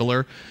cookie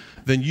handler,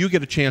 then you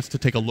get a chance to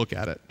take a look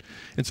at it.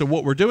 And so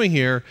what we're doing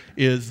here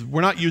is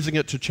we're not using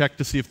it to check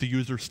to see if the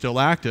user is still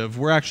active.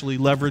 We're actually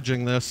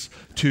leveraging this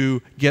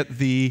to get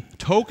the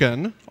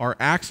token, our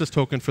access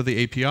token for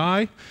the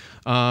API.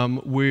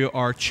 We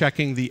are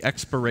checking the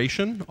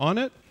expiration on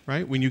it.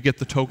 Right? When you get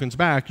the tokens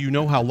back, you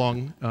know how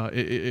long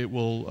it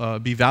will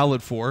be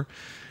valid for.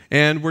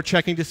 And we're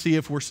checking to see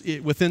if we're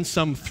within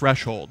some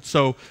threshold.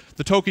 So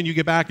the token you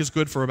get back is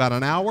good for about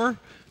an hour.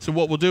 So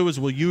what we'll do is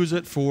we'll use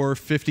it for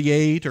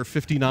 58 or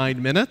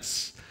 59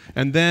 minutes.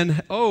 And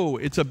then, oh,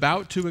 it's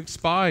about to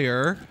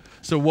expire.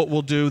 So what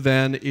we'll do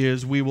then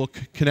is we will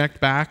connect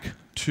back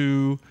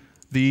to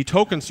the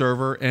token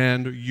server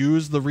and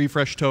use the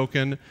refresh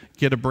token,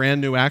 get a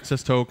brand new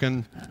access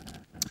token,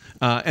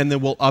 and then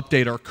we'll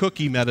update our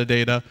cookie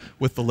metadata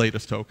with the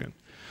latest token.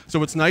 So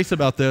what's nice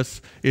about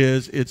this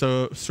is it's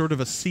a sort of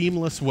a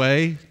seamless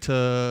way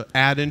to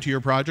add into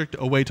your project,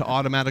 a way to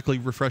automatically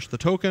refresh the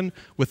token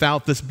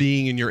without this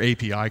being in your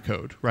API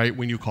code, right,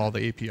 when you call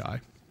the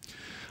API.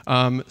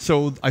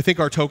 So I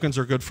think our tokens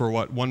are good for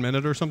what, 1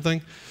 minute or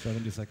something?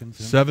 70 seconds.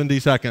 Yeah. 70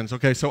 seconds.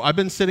 Okay, so I've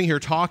been sitting here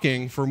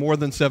talking for more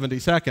than 70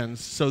 seconds.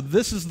 So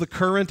this is the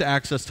current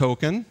access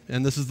token,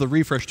 and this is the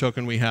refresh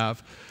token we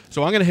have.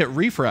 So I'm going to hit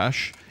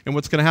refresh, and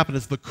what's going to happen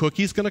is the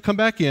cookie's going to come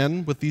back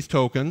in with these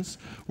tokens.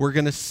 We're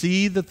going to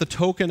see that the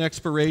token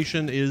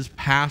expiration is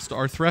past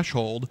our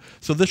threshold.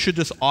 So this should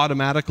just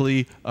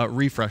automatically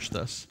refresh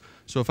this.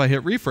 So if I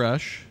hit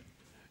refresh,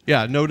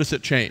 yeah, notice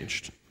it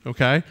changed.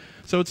 Okay?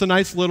 So it's a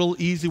nice little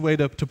easy way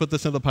to put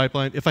this into the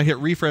pipeline. If I hit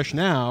refresh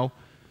now,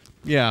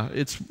 yeah,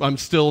 I'm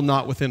still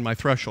not within my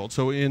threshold.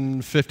 So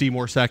in 50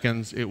 more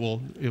seconds, it will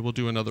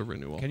do another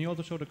renewal. Can you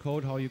also show the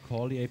code how you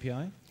call the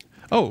API?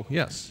 Oh,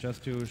 yes.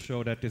 Just to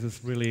show that this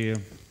is really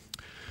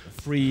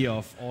free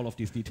of all of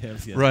these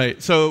details yet. Right.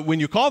 So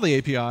when you call the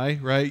API,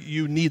 right,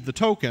 you need the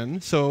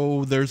token.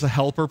 So there's a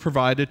helper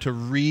provided to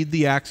read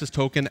the access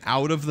token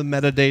out of the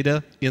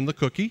metadata in the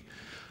cookie.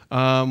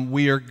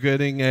 We are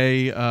getting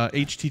a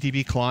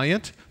HTTP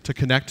client to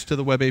connect to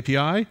the web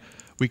API.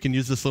 We can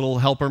use this little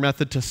helper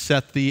method to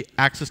set the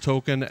access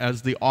token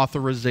as the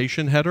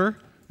authorization header,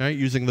 right,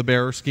 using the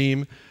bearer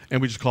scheme,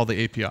 and we just call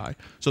the API.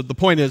 So the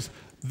point is,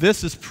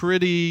 this is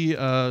pretty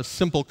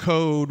simple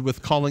code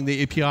with calling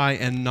the API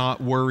and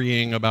not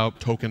worrying about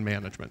token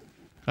management.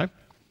 Okay?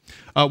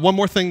 One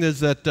more thing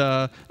is that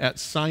at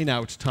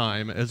sign-out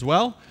time as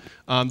well,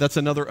 that's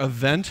another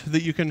event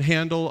that you can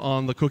handle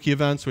on the cookie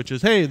events, which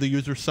is, hey, the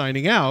user's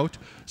signing out.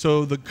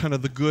 So the kind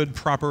of the good,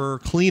 proper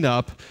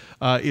cleanup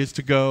is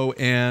to go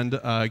and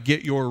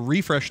get your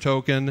refresh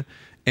token,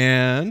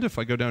 and if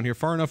I go down here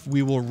far enough,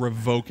 we will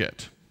revoke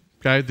it.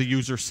 Okay, the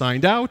user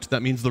signed out.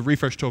 That means the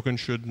refresh token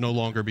should no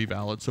longer be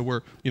valid. So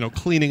we're,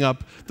 cleaning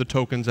up the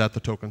tokens at the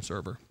token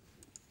server.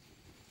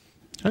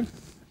 Okay,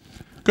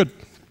 good.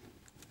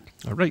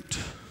 All right.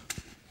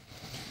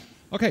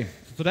 Okay,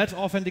 so that's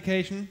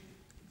authentication.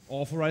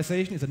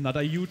 Authorization is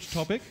another huge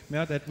topic,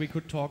 yeah, that we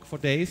could talk for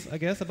days, I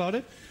guess, about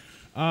it.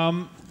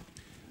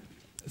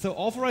 So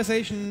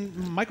authorization,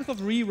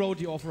 Microsoft rewrote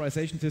the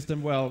authorization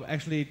system. Well,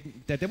 actually,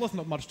 there was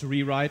not much to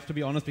rewrite, to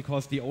be honest,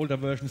 because the older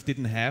versions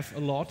didn't have a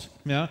lot.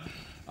 Yeah.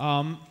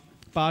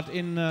 But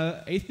in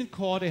 18th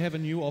Core, they have a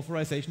new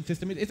authorization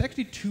system. It's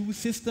actually two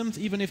systems,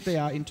 even if they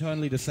are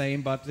internally the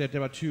same, but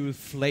there are two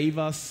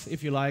flavors,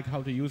 if you like,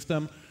 how to use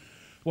them.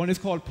 One is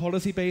called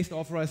policy-based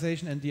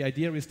authorization, and the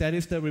idea is that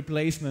is the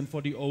replacement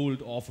for the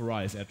old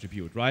authorize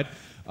attribute, right?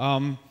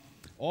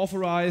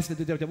 Authorized,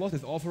 there was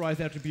this authorized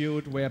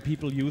attribute where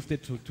people used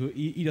it to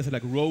either say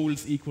like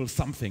roles equal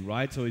something,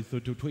 right? So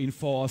to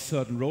enforce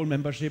certain role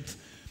memberships.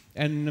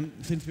 And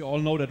since we all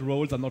know that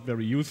roles are not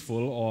very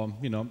useful or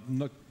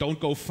don't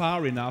go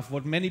far enough,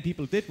 what many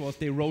people did was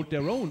they wrote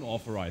their own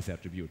authorized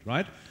attribute,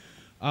 right?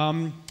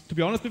 To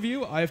be honest with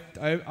you,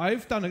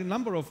 I've done a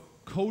number of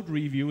code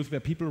reviews where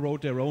people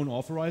wrote their own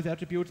authorized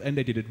attributes and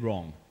they did it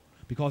wrong.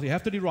 Because you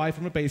have to derive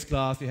from a base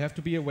class, you have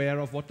to be aware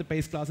of what the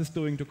base class is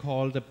doing to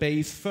call the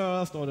base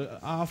first or the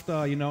after,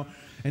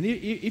 And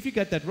if you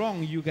get that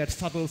wrong, you get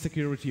subtle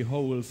security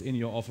holes in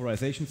your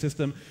authorization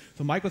system.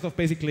 So Microsoft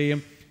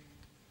basically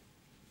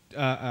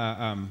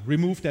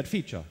removed that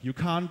feature. You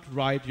can't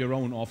write your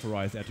own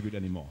authorized attribute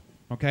anymore.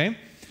 Okay?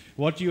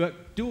 What you are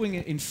doing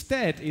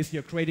instead is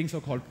you're creating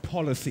so-called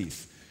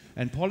policies.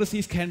 And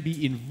policies can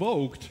be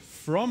invoked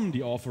from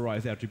the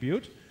authorized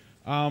attribute.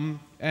 And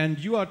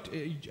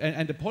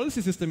the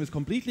policy system is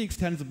completely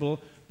extensible,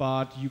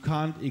 but you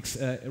can't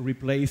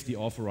replace the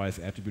authorized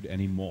attribute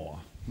anymore.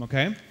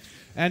 Okay?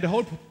 And the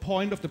whole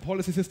point of the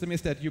policy system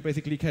is that you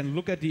basically can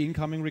look at the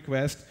incoming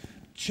request,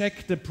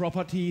 check the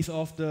properties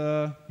of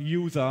the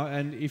user,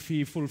 and if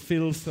he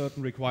fulfills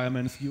certain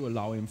requirements, you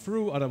allow him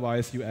through,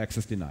 otherwise you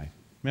access deny.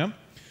 Yeah?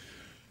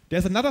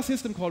 There's another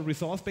system called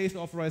resource-based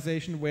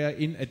authorization, where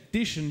in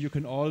addition you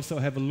can also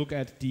have a look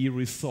at the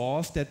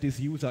resource that this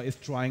user is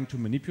trying to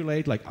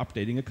manipulate, like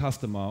updating a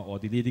customer or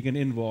deleting an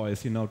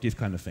invoice, these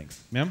kind of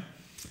things. Yeah?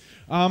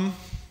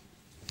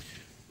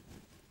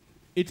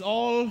 It's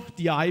all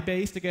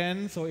DI-based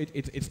again, so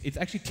it's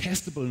actually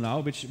testable now,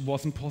 which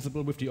wasn't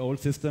possible with the old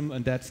system,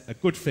 and that's a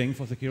good thing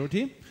for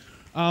security.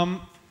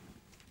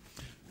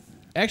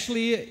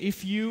 Actually,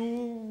 if you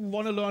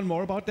want to learn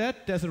more about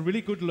that, there's a really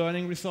good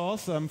learning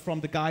resource from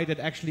the guy that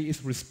actually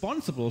is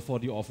responsible for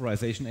the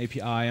authorization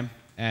API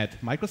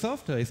at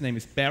Microsoft. His name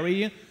is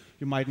Barry.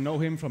 You might know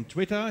him from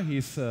Twitter.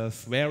 He's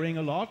swearing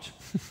a lot.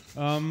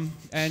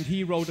 And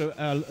he wrote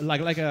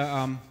like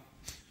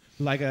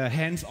a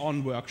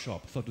hands-on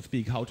workshop, so to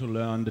speak, how to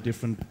learn the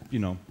different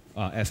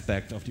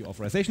aspects of the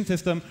authorization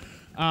system.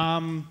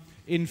 In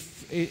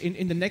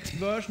the next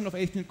version of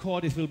HTML core,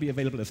 this will be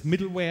available as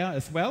middleware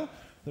as well.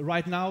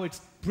 Right now,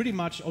 it's pretty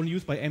much only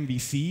used by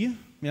MVC,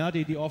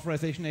 the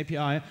authorization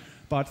API.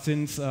 But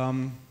since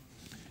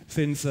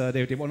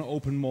they want to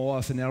open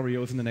more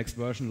scenarios in the next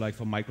version, like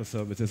for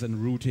microservices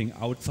and routing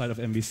outside of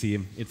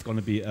MVC, it's going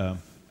to be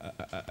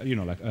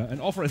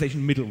an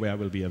authorization middleware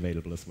will be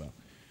available as well.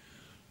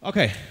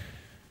 Okay.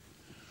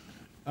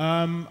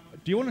 Do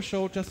you want to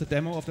show just a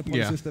demo of the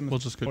point system? We'll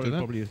just go do that.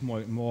 Probably is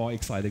more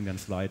exciting than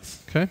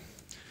slides. Okay.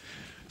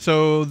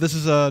 So this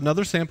is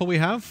another sample we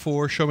have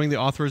for showing the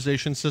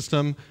authorization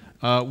system.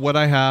 What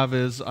I have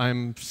is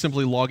I'm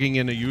simply logging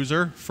in a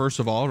user, first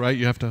of all, right?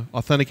 You have to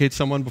authenticate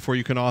someone before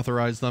you can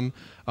authorize them.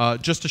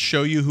 Just to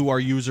show you who our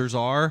users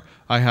are,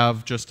 I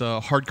have just a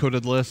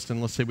hard-coded list,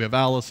 and let's say we have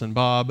Alice and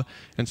Bob.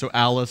 And so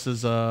Alice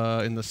is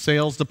in the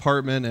sales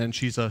department, and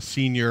she's a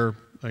senior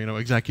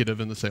executive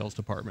in the sales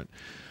department.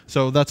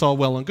 So that's all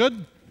well and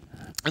good.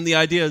 And the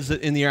idea is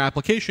that in your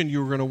application,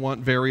 you're going to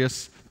want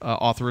various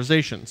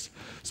authorizations.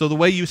 So the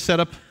way you set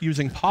up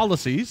using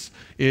policies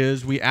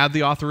is we add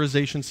the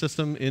authorization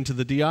system into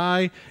the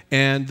DI,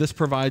 and this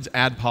provides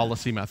add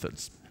policy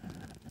methods.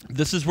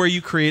 This is where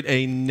you create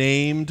a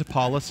named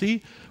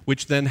policy,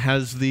 which then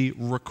has the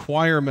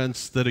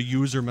requirements that a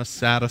user must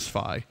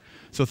satisfy.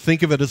 So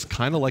think of it as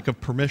kind of like a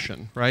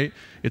permission, right?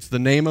 It's the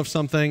name of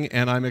something,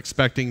 and I'm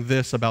expecting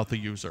this about the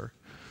user.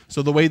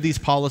 So the way these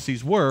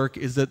policies work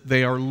is that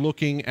they are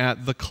looking at,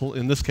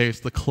 in this case,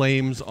 the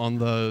claims on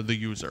the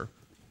user.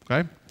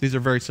 Okay? These are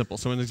very simple.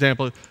 So an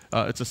example,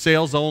 it's a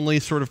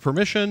sales-only sort of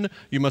permission.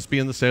 You must be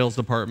in the sales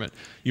department.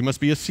 You must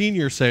be a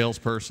senior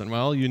salesperson.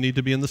 Well, you need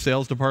to be in the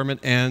sales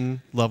department and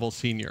level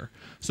senior.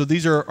 So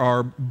these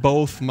are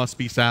both must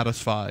be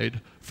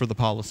satisfied for the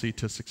policy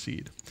to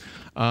succeed.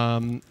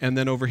 And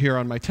then over here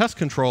on my test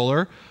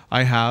controller,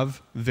 I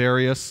have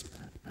various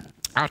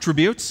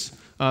attributes.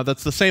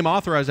 That's the same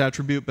authorized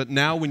attribute, but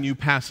now when you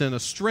pass in a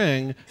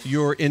string,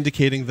 you're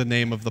indicating the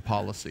name of the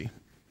policy.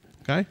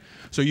 Okay?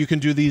 So you can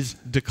do these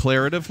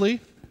declaratively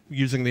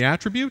using the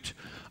attribute.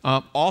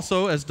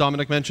 Also, as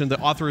Dominic mentioned,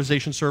 the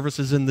authorization service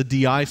is in the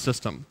DI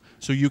system.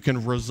 So you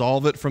can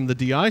resolve it from the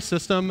DI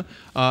system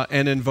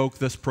and invoke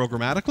this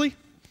programmatically.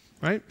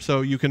 Right?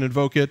 So you can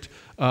invoke it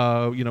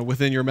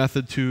within your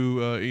method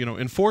to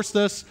enforce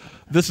this.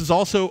 This is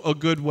also a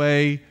good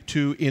way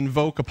to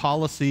invoke a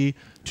policy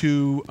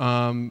to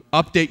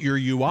update your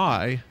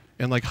UI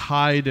and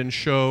hide and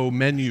show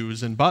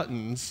menus and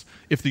buttons.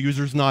 If the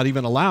user's not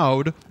even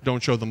allowed,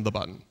 don't show them the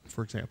button,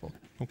 for example.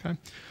 Okay?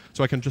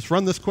 So I can just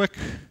run this quick,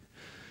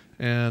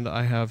 and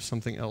I have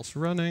something else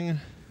running.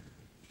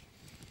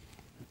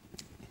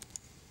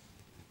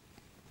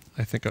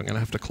 I think I'm going to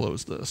have to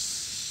close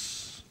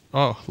this.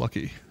 Oh,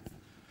 lucky.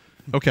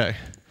 Okay.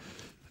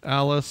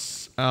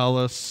 Alice,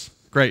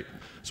 great.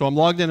 So I'm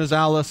logged in as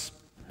Alice,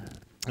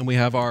 and we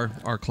have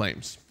our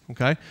claims.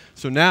 Okay?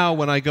 So now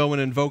when I go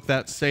and invoke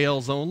that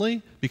sales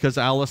only, because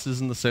Alice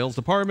is in the sales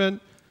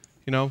department,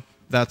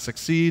 that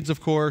succeeds, of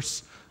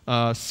course.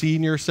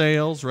 Senior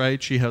sales,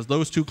 right? She has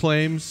those two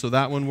claims, so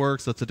that one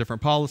works. That's a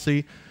different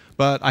policy.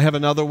 But I have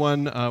another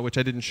one, which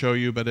I didn't show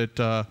you, but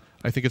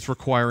I think it's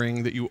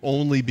requiring that you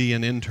only be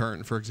an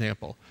intern, for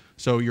example.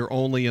 So you're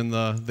only in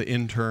the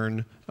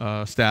intern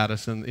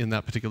status in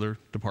that particular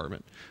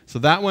department. So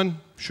that one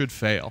should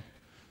fail.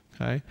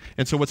 Okay?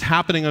 And so what's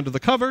happening under the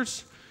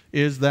covers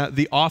is that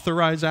the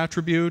authorize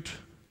attribute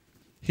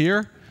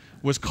here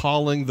was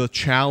calling the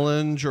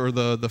challenge or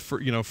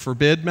the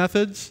forbid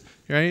methods,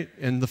 right?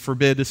 And the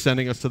forbid is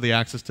sending us to the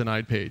access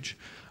denied page.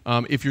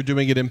 If you're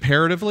doing it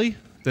imperatively,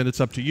 then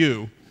it's up to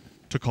you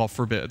to call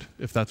forbid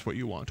if that's what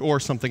you want, or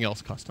something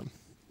else custom.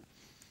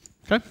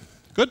 Okay,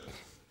 good.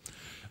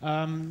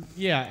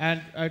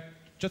 Yeah, and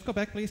just go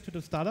back, please, to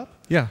the startup.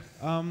 Yeah.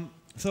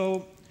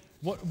 So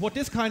what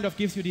this kind of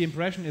gives you the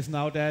impression is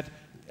now that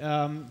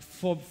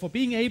for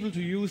being able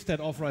to use that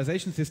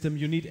authorization system,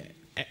 you need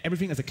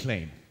everything as a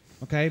claim,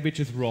 okay, which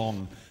is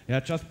wrong. Yeah,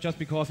 just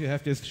because you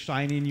have this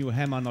shiny new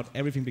hammer, not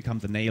everything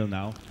becomes a nail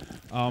now.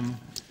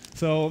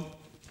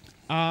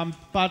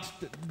 But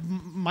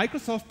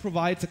Microsoft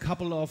provides a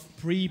couple of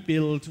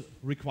pre-built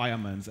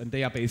requirements, and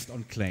they are based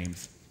on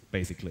claims,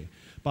 basically.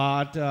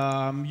 But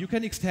you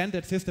can extend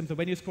that system, so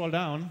when you scroll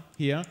down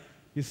here,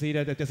 you see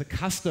that there's a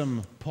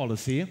custom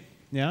policy.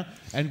 Yeah,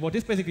 and what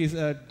this basically is,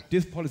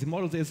 this policy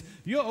models is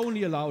you're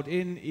only allowed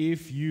in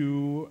if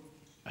you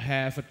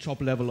have a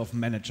job level of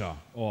manager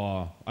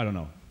or I don't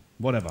know,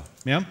 whatever.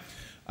 Yeah.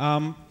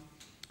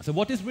 So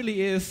what this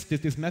really is,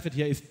 this method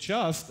here is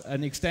just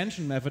an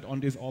extension method on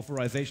this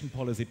authorization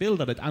policy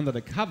builder that under the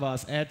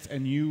covers adds a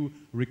new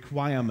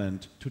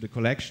requirement to the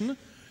collection.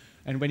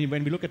 And when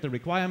we look at the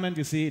requirement,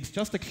 you see it's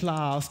just a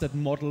class that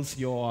models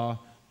your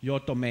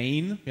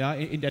domain. Yeah?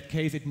 In that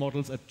case, it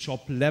models a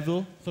job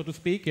level, so to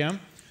speak. Yeah?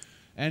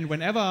 And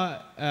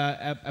whenever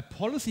a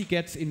policy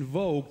gets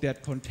invoked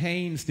that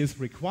contains this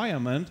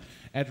requirement,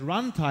 at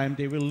runtime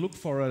they will look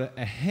for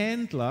a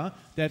handler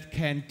that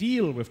can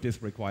deal with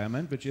this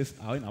requirement, which is,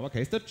 in our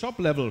case, the job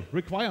level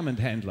requirement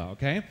handler,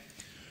 okay?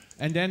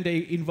 And then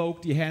they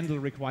invoke the handle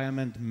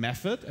requirement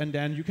method, and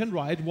then you can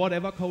write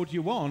whatever code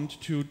you want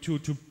to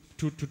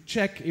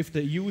check if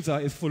the user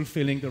is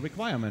fulfilling the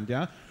requirement,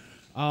 yeah?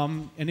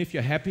 And if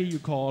you're happy, you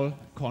call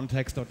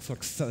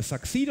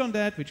context.succeed on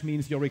that, which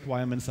means your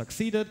requirement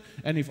succeeded.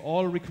 And if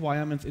all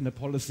requirements in the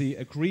policy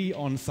agree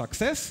on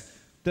success,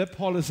 the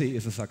policy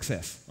is a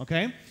success.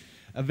 Okay?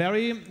 A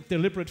very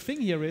deliberate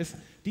thing here is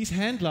these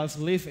handlers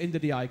live in the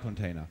DI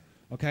container.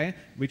 Okay?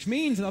 Which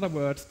means, in other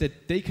words,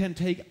 that they can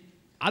take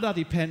other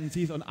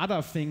dependencies on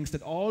other things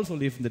that also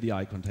live in the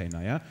DI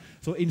container. Yeah?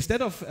 So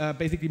instead of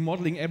basically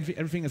modeling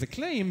everything as a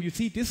claim, you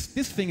see this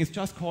thing is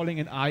just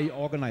calling an I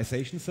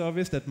organization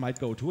service that might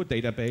go to a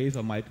database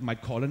or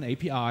might call an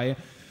API,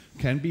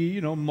 can be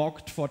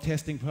mocked for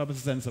testing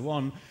purposes and so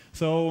on.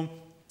 So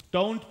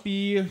don't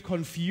be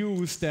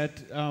confused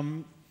that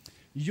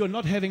you're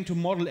not having to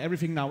model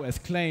everything now as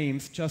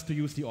claims just to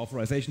use the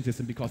authorization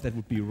system, because that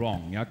would be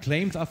wrong. Yeah?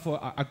 Claims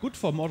are good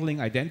for modeling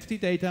identity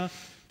data.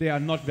 They are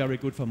not very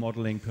good for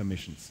modeling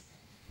permissions.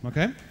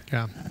 Okay?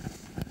 Yeah.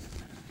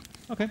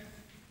 Okay.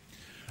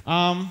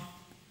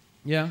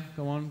 Yeah,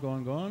 go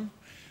on.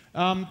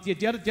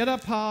 The other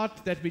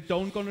part that we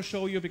don't going to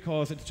show you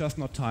because it's just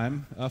not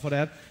time for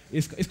that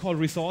is called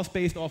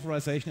resource-based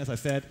authorization, as I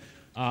said.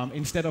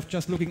 Instead of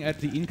just looking at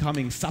the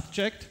incoming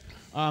subject,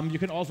 you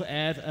can also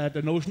add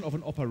the notion of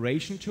an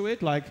operation to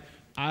it, like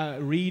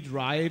read,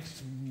 write,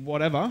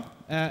 whatever,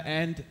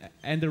 and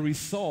the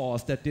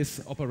resource that this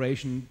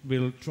operation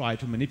will try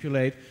to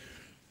manipulate.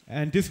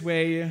 And this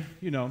way,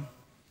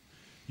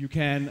 you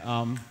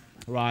can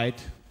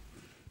write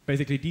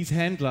basically these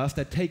handlers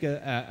that take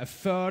a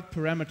third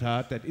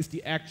parameter that is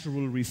the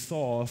actual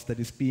resource that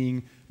is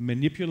being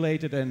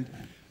manipulated, and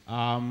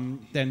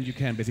then you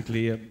can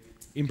basically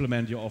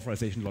implement your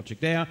authorization logic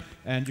there.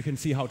 And you can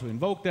see how to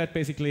invoke that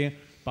basically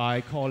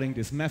by calling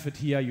this method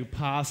here. You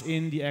pass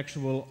in the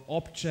actual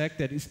object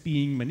that is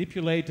being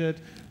manipulated,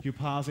 you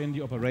pass in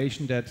the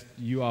operation that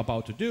you are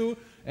about to do,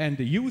 and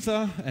the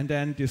user, and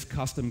then this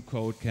custom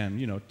code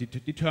can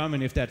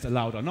determine if that's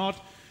allowed or not.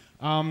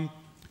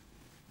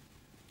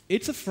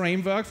 It's a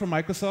framework from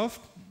Microsoft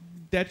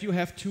that you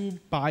have to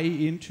buy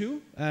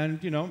into, and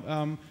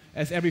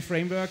as every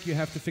framework, you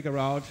have to figure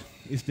out,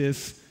 is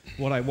this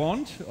what I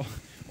want,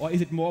 or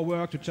is it more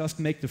work to just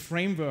make the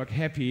framework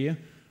happy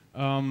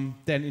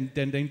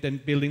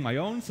than building my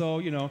own?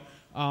 So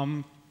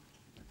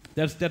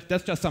that's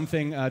just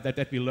something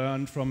that we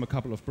learned from a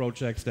couple of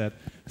projects, that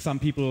some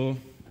people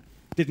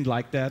didn't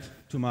like that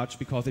too much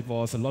because it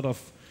was a lot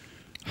of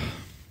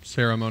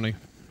ceremony.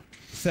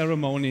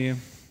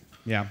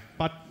 Yeah,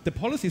 but the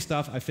policy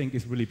stuff I think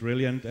is really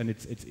brilliant, and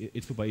it's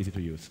super easy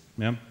to use.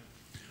 Yeah.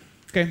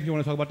 Okay, you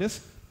want to talk about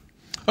this?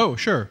 Oh,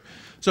 sure.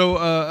 So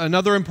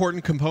another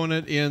important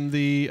component in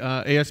the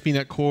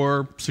ASP.NET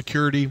Core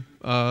security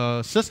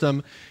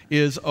system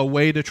is a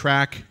way to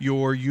track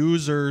your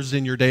users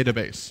in your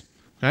database.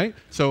 Right?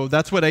 So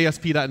that's what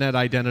ASP.NET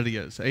Identity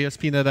is.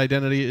 ASP.NET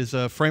Identity is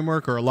a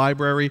framework or a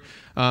library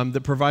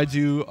that provides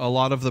you a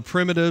lot of the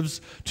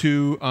primitives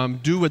to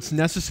do what's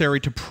necessary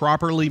to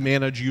properly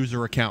manage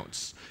user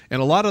accounts.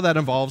 And a lot of that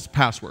involves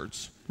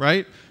passwords,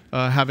 right?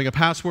 Having a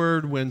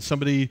password, when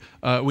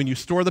you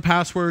store the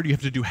password, you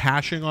have to do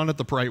hashing on it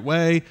the right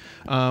way.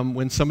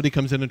 When somebody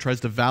comes in and tries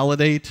to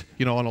validate,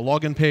 on a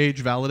login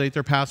page, validate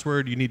their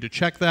password, you need to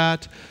check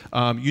that.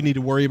 You need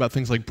to worry about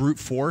things like brute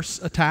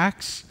force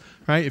attacks.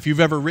 Right? If you've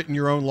ever written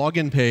your own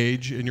login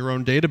page in your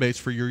own database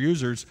for your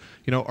users,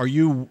 are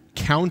you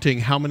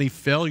counting how many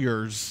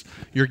failures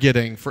you're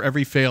getting for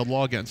every failed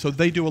login? So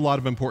they do a lot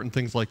of important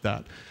things like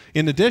that.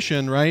 In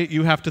addition, right,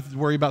 you have to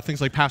worry about things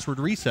like password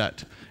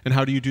reset. And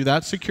how do you do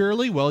that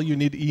securely? Well, you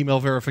need email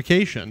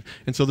verification.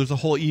 And so there's a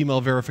whole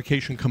email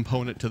verification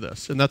component to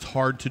this. And that's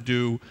hard to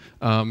do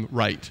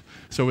right.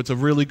 So it's a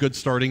really good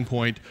starting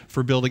point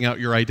for building out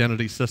your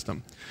identity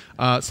system.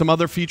 Some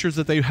other features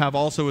that they have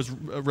also is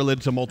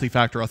related to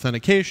multi-factor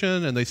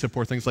authentication, and they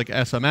support things like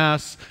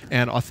SMS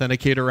and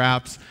authenticator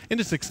apps,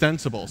 and it's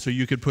extensible, so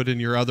you could put in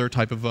your other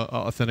type of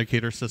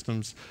authenticator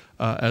systems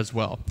as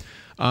well.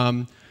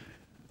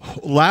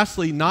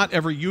 Lastly, not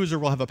every user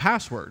will have a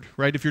password,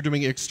 right? If you're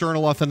doing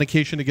external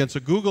authentication against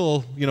a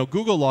Google,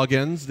 Google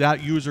logins,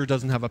 that user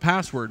doesn't have a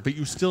password, but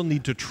you still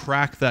need to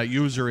track that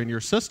user in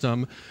your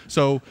system.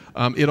 So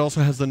it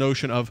also has the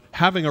notion of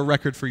having a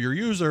record for your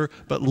user,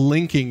 but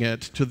linking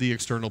it to the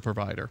external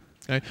provider.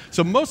 Okay?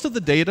 So most of the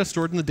data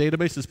stored in the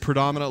database is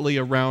predominantly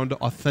around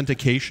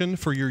authentication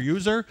for your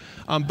user,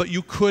 but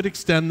you could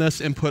extend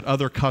this and put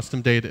other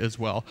custom data as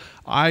well.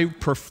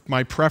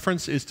 My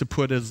preference is to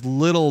put as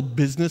little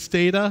business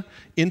data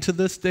into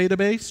this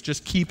database.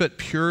 Just keep it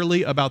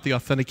purely about the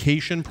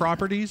authentication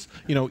properties,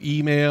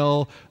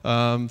 email,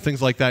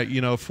 things like that,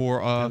 for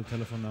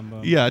telephone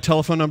number. Yeah, a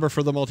telephone number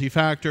for the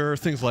multi-factor,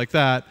 things like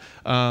that,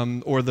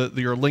 or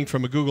your link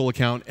from a Google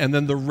account, and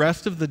then the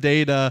rest of the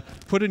data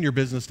put in your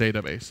business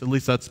database. At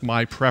least that's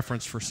my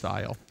preference for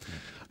style.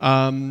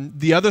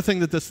 The other thing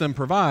that this then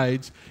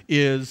provides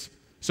is,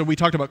 so we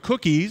talked about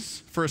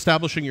cookies for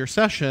establishing your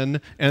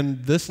session,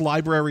 and this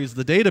library is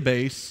the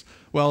database.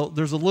 Well,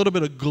 there's a little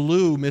bit of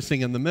glue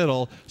missing in the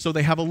middle, so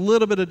they have a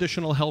little bit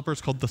additional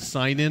helpers called the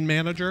sign-in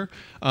manager,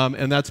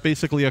 and that's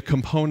basically a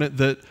component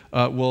that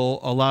will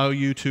allow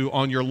you to,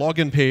 on your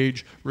login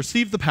page,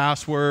 receive the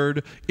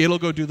password, it'll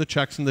go do the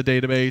checks in the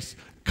database,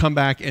 come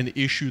back and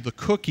issue the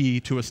cookie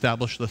to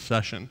establish the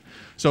session.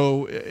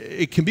 So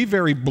it can be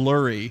very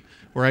blurry,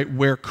 right,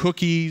 where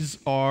cookies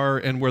are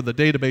and where the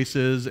database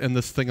is and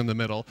this thing in the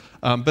middle.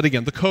 But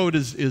again, the code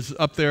is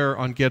up there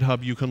on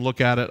GitHub. You can look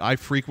at it. I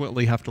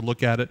frequently have to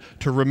look at it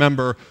to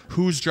remember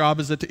whose job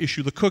is it to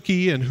issue the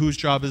cookie and whose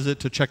job is it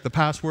to check the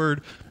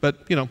password.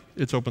 But,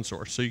 it's open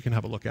source, so you can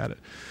have a look at it.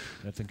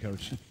 That's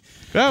encouraging.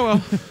 Yeah,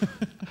 well.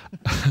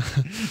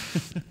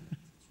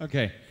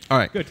 Okay. All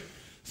right. Good.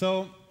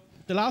 So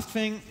the last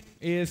thing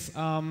is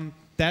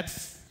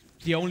that's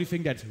the only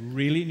thing that's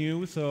really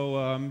new,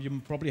 so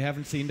you probably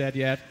haven't seen that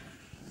yet.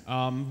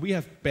 We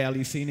have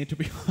barely seen it, to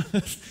be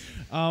honest.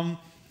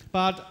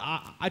 But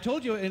I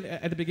told you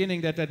at the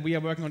beginning that we are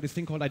working on this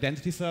thing called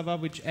IdentityServer,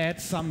 which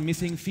adds some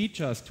missing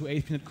features to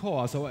ASP.NET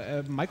Core. So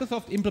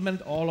Microsoft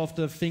implemented all of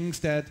the things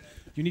that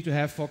you need to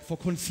have for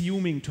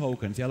consuming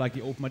tokens, like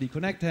the OpenID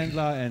Connect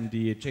handler and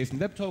the JSON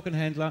Web Token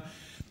handler.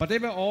 But they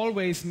were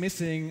always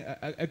missing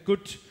a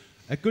good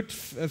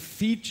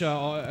feature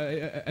or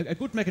a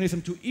good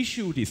mechanism to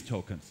issue these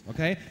tokens.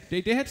 Okay,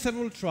 they had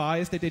several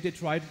tries. They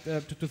tried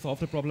to solve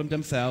the problem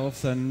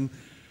themselves, and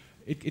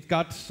it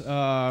got.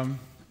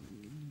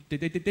 They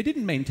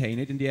didn't maintain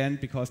it in the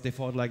end because they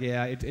thought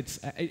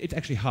it's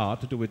actually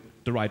hard to do it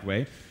the right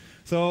way.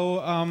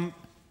 So,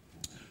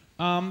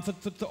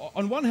 so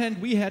on one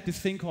hand we had this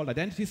thing called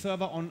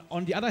IdentityServer.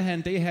 On the other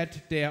hand, they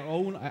had their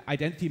own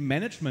identity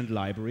management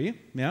library.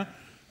 Yeah,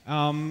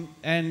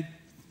 and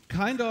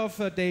kind of,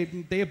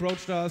 they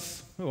approached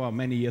us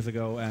many years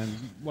ago, and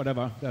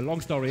whatever, a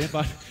long story,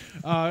 but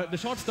the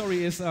short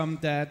story is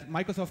that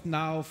Microsoft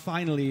now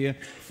finally,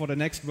 for the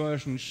next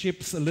version,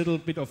 ships a little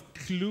bit of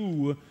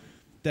glue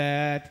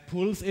that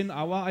pulls in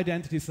our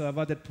identity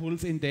server, that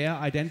pulls in their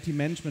identity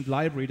management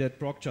library that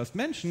Brock just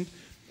mentioned,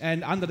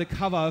 and under the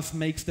covers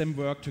makes them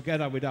work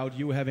together without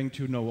you having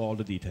to know all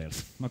the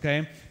details,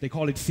 okay? They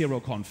call it zero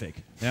config,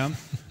 yeah?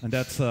 And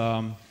that's,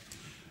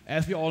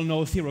 as we all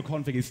know, zero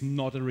config is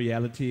not a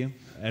reality,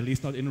 at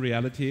least not in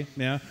reality,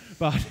 yeah?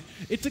 But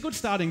it's a good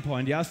starting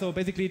point, yeah? So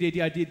basically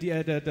the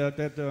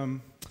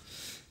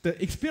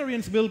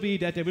experience will be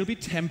that there will be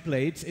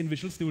templates in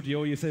Visual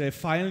Studio. You say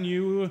file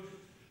new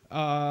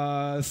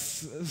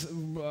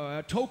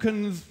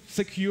token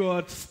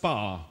secured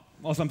SPA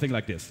or something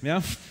like this,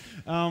 yeah?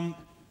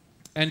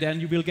 And then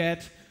you will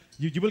get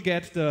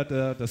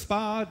the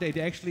SPA.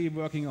 They're actually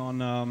working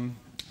on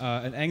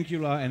an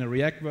Angular and a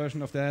React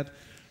version of that.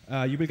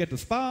 You will get the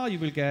SPA, you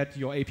will get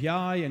your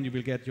API, and you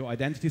will get your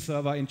identity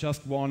server in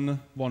just one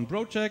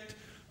project.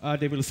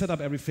 They will set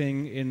up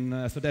everything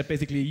in so that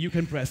basically you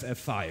can press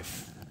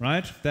F5,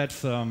 right?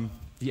 That's the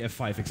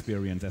F5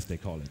 experience, as they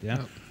call it.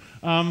 Yeah.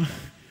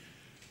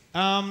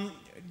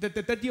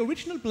 The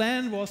original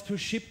plan was to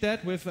ship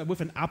that with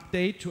an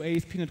update to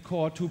ASP.NET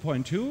Core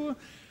 2.2.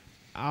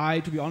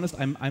 To be honest,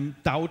 I'm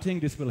doubting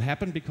this will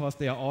happen because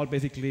they are all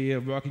basically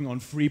working on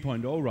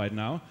 3.0 right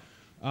now.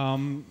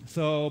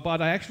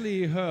 But I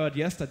actually heard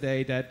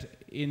yesterday that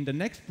in the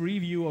next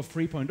preview of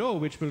 3.0,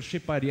 which will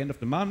ship by the end of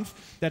the month,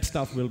 that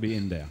stuff will be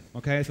in there.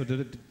 Okay, so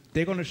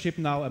they're going to ship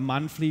now a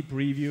monthly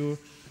preview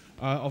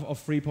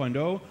of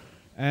 3.0,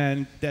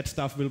 and that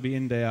stuff will be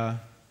in there.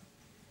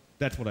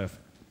 That's what I've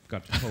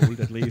got told,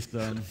 at least,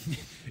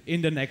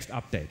 in the next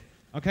update.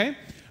 Okay.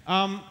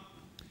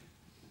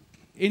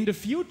 In the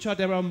future,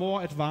 there are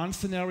more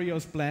advanced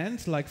scenarios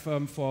planned, like for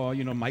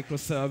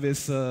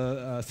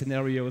microservice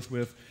scenarios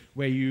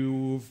where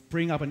you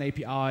bring up an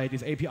API.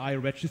 This API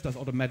registers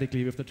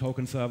automatically with the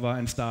token server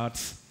and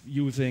starts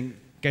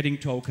getting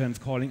tokens,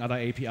 calling other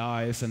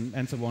APIs,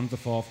 and so on and so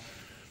forth.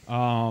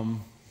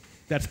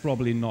 That's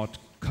probably not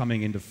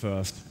coming in the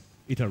first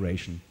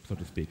iteration, so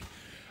to speak.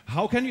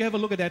 How can you have a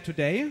look at that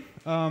today?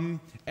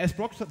 As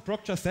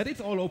Brock just said,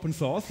 it's all open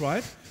source,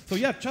 right? So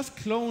yeah, just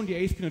clone the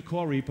ASP.NET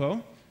Core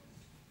repo.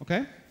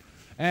 Okay?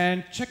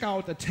 and check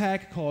out a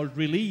tag called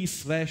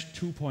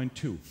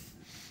release/2.2.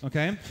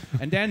 Okay,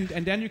 and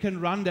then you can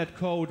run that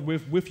code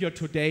with your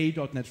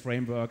today.NET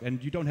framework,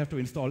 and you don't have to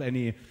install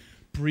any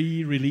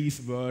pre-release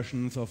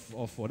versions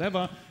of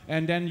whatever.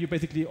 And then you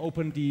basically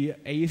open the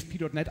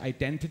ASP.NET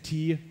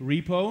identity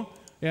repo,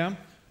 yeah.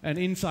 And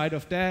inside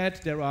of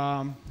that, there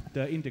are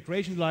the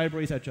integration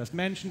libraries I just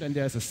mentioned, and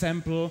there's a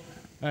sample,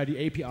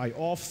 the API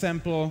auth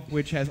sample,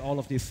 which has all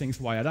of these things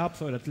wired up.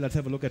 So let's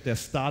have a look at their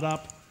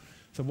startup.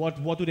 So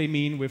what do they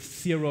mean with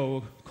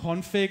zero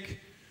config?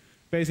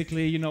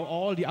 Basically, you know,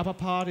 all the upper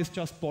part is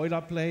just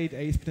boilerplate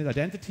ASP.NET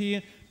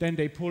identity. Then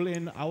they pull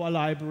in our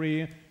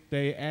library.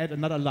 They add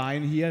another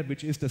line here,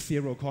 which is the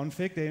zero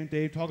config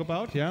they talk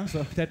about. Yeah,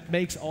 so that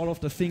makes all of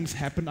the things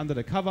happen under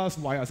the covers,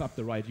 wires up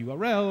the right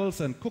URLs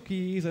and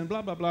cookies and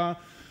blah blah blah.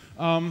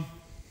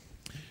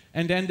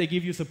 And then they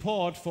give you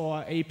support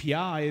for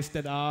APIs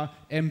that are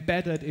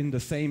embedded in the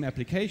same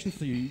application,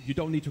 so you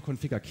don't need to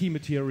configure key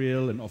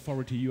material and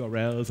authority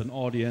URLs and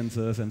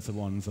audiences and so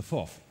on and so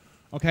forth.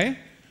 Okay.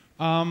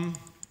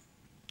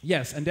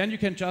 Yes, and then you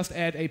can just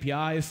add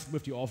APIs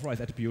with the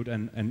authorized attribute,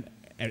 and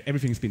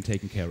everything's been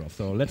taken care of.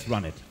 So let's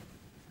run it.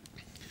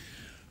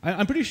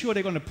 I'm pretty sure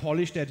they're going to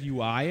polish that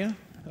UI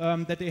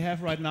that they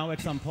have right now at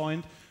some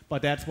point,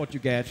 but that's what you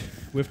get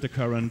with the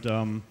current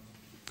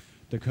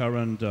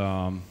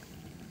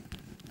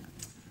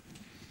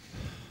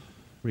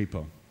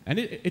repo. And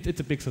it's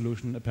a big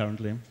solution,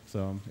 apparently,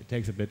 so it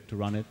takes a bit to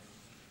run it.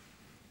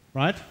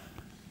 Right?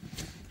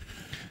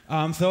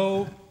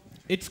 So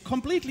it's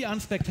completely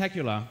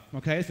unspectacular.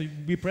 Okay, so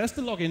we press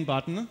the login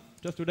button,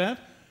 just do that,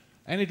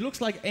 and it looks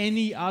like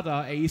any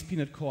other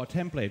ASP.NET Core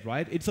template,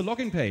 right? It's a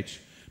login page.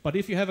 But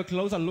if you have a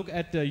closer look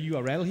at the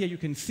URL here, you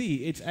can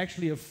see it's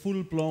actually a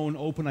full-blown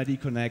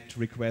OpenID Connect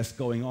request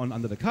going on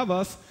under the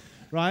covers,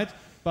 right?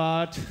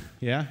 But,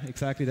 yeah,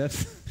 exactly,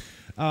 that's...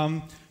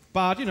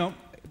 but, you know,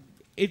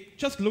 it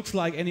just looks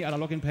like any other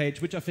login page,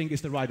 which I think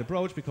is the right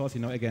approach because, you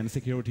know, again,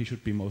 security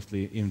should be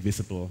mostly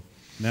invisible.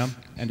 Yeah?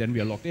 And then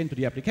we are logged into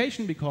the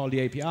application, we call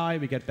the API,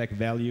 we get back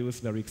values,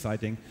 very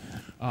exciting.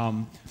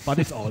 But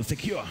it's all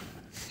secure.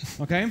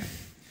 Okay?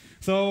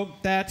 So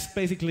that's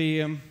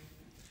basically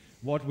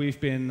what we've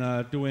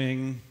been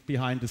doing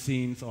behind the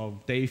scenes, or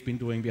they've been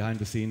doing behind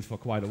the scenes for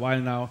quite a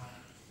while now.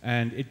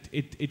 And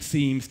it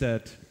seems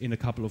that in a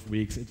couple of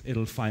weeks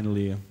it'll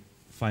finally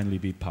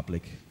be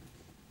public.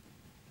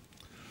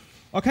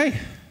 Okay.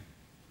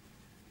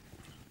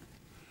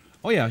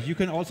 Oh yeah, you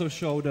can also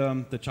show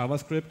the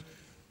JavaScript.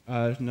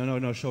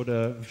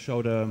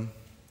 Show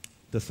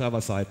the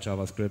server-side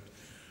JavaScript.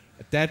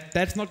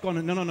 That's not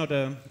going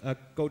to,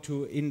 go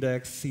to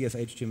index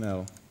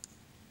CSHTML.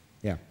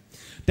 Yeah.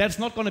 That's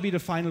not going to be the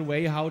final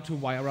way how to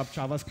wire up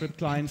JavaScript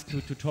clients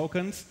to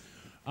tokens.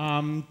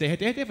 They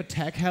have a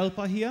tag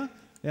helper here.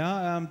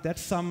 Yeah,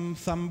 that's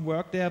some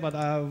work there, but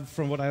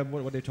from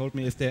what they told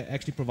me is they're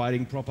actually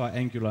providing proper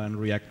Angular and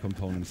React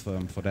components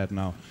for that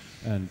now,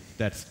 and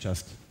that's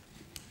just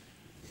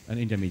an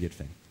intermediate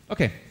thing.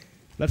 Okay,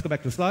 let's go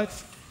back to the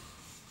slides.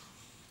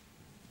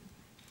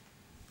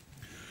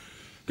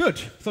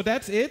 Good. So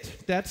that's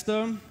it. That's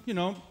the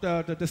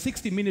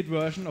 60-minute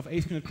version of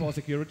ASP.NET Core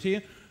Security.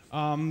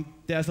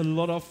 There's a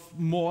lot of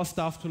more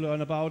stuff to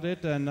learn about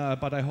it,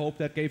 but I hope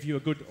that gave you a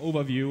good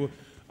overview.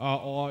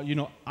 Or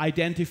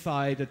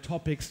identify the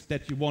topics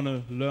that you want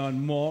to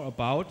learn more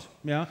about.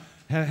 Yeah,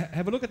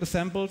 have a look at the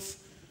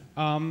samples.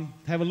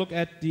 Have a look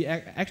at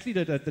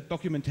the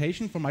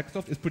documentation from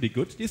Microsoft is pretty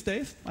good these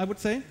days, I would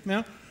say.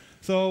 Yeah.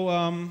 So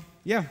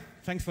yeah,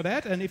 thanks for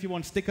that. And if you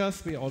want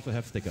stickers, we also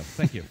have stickers.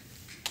 Thank you.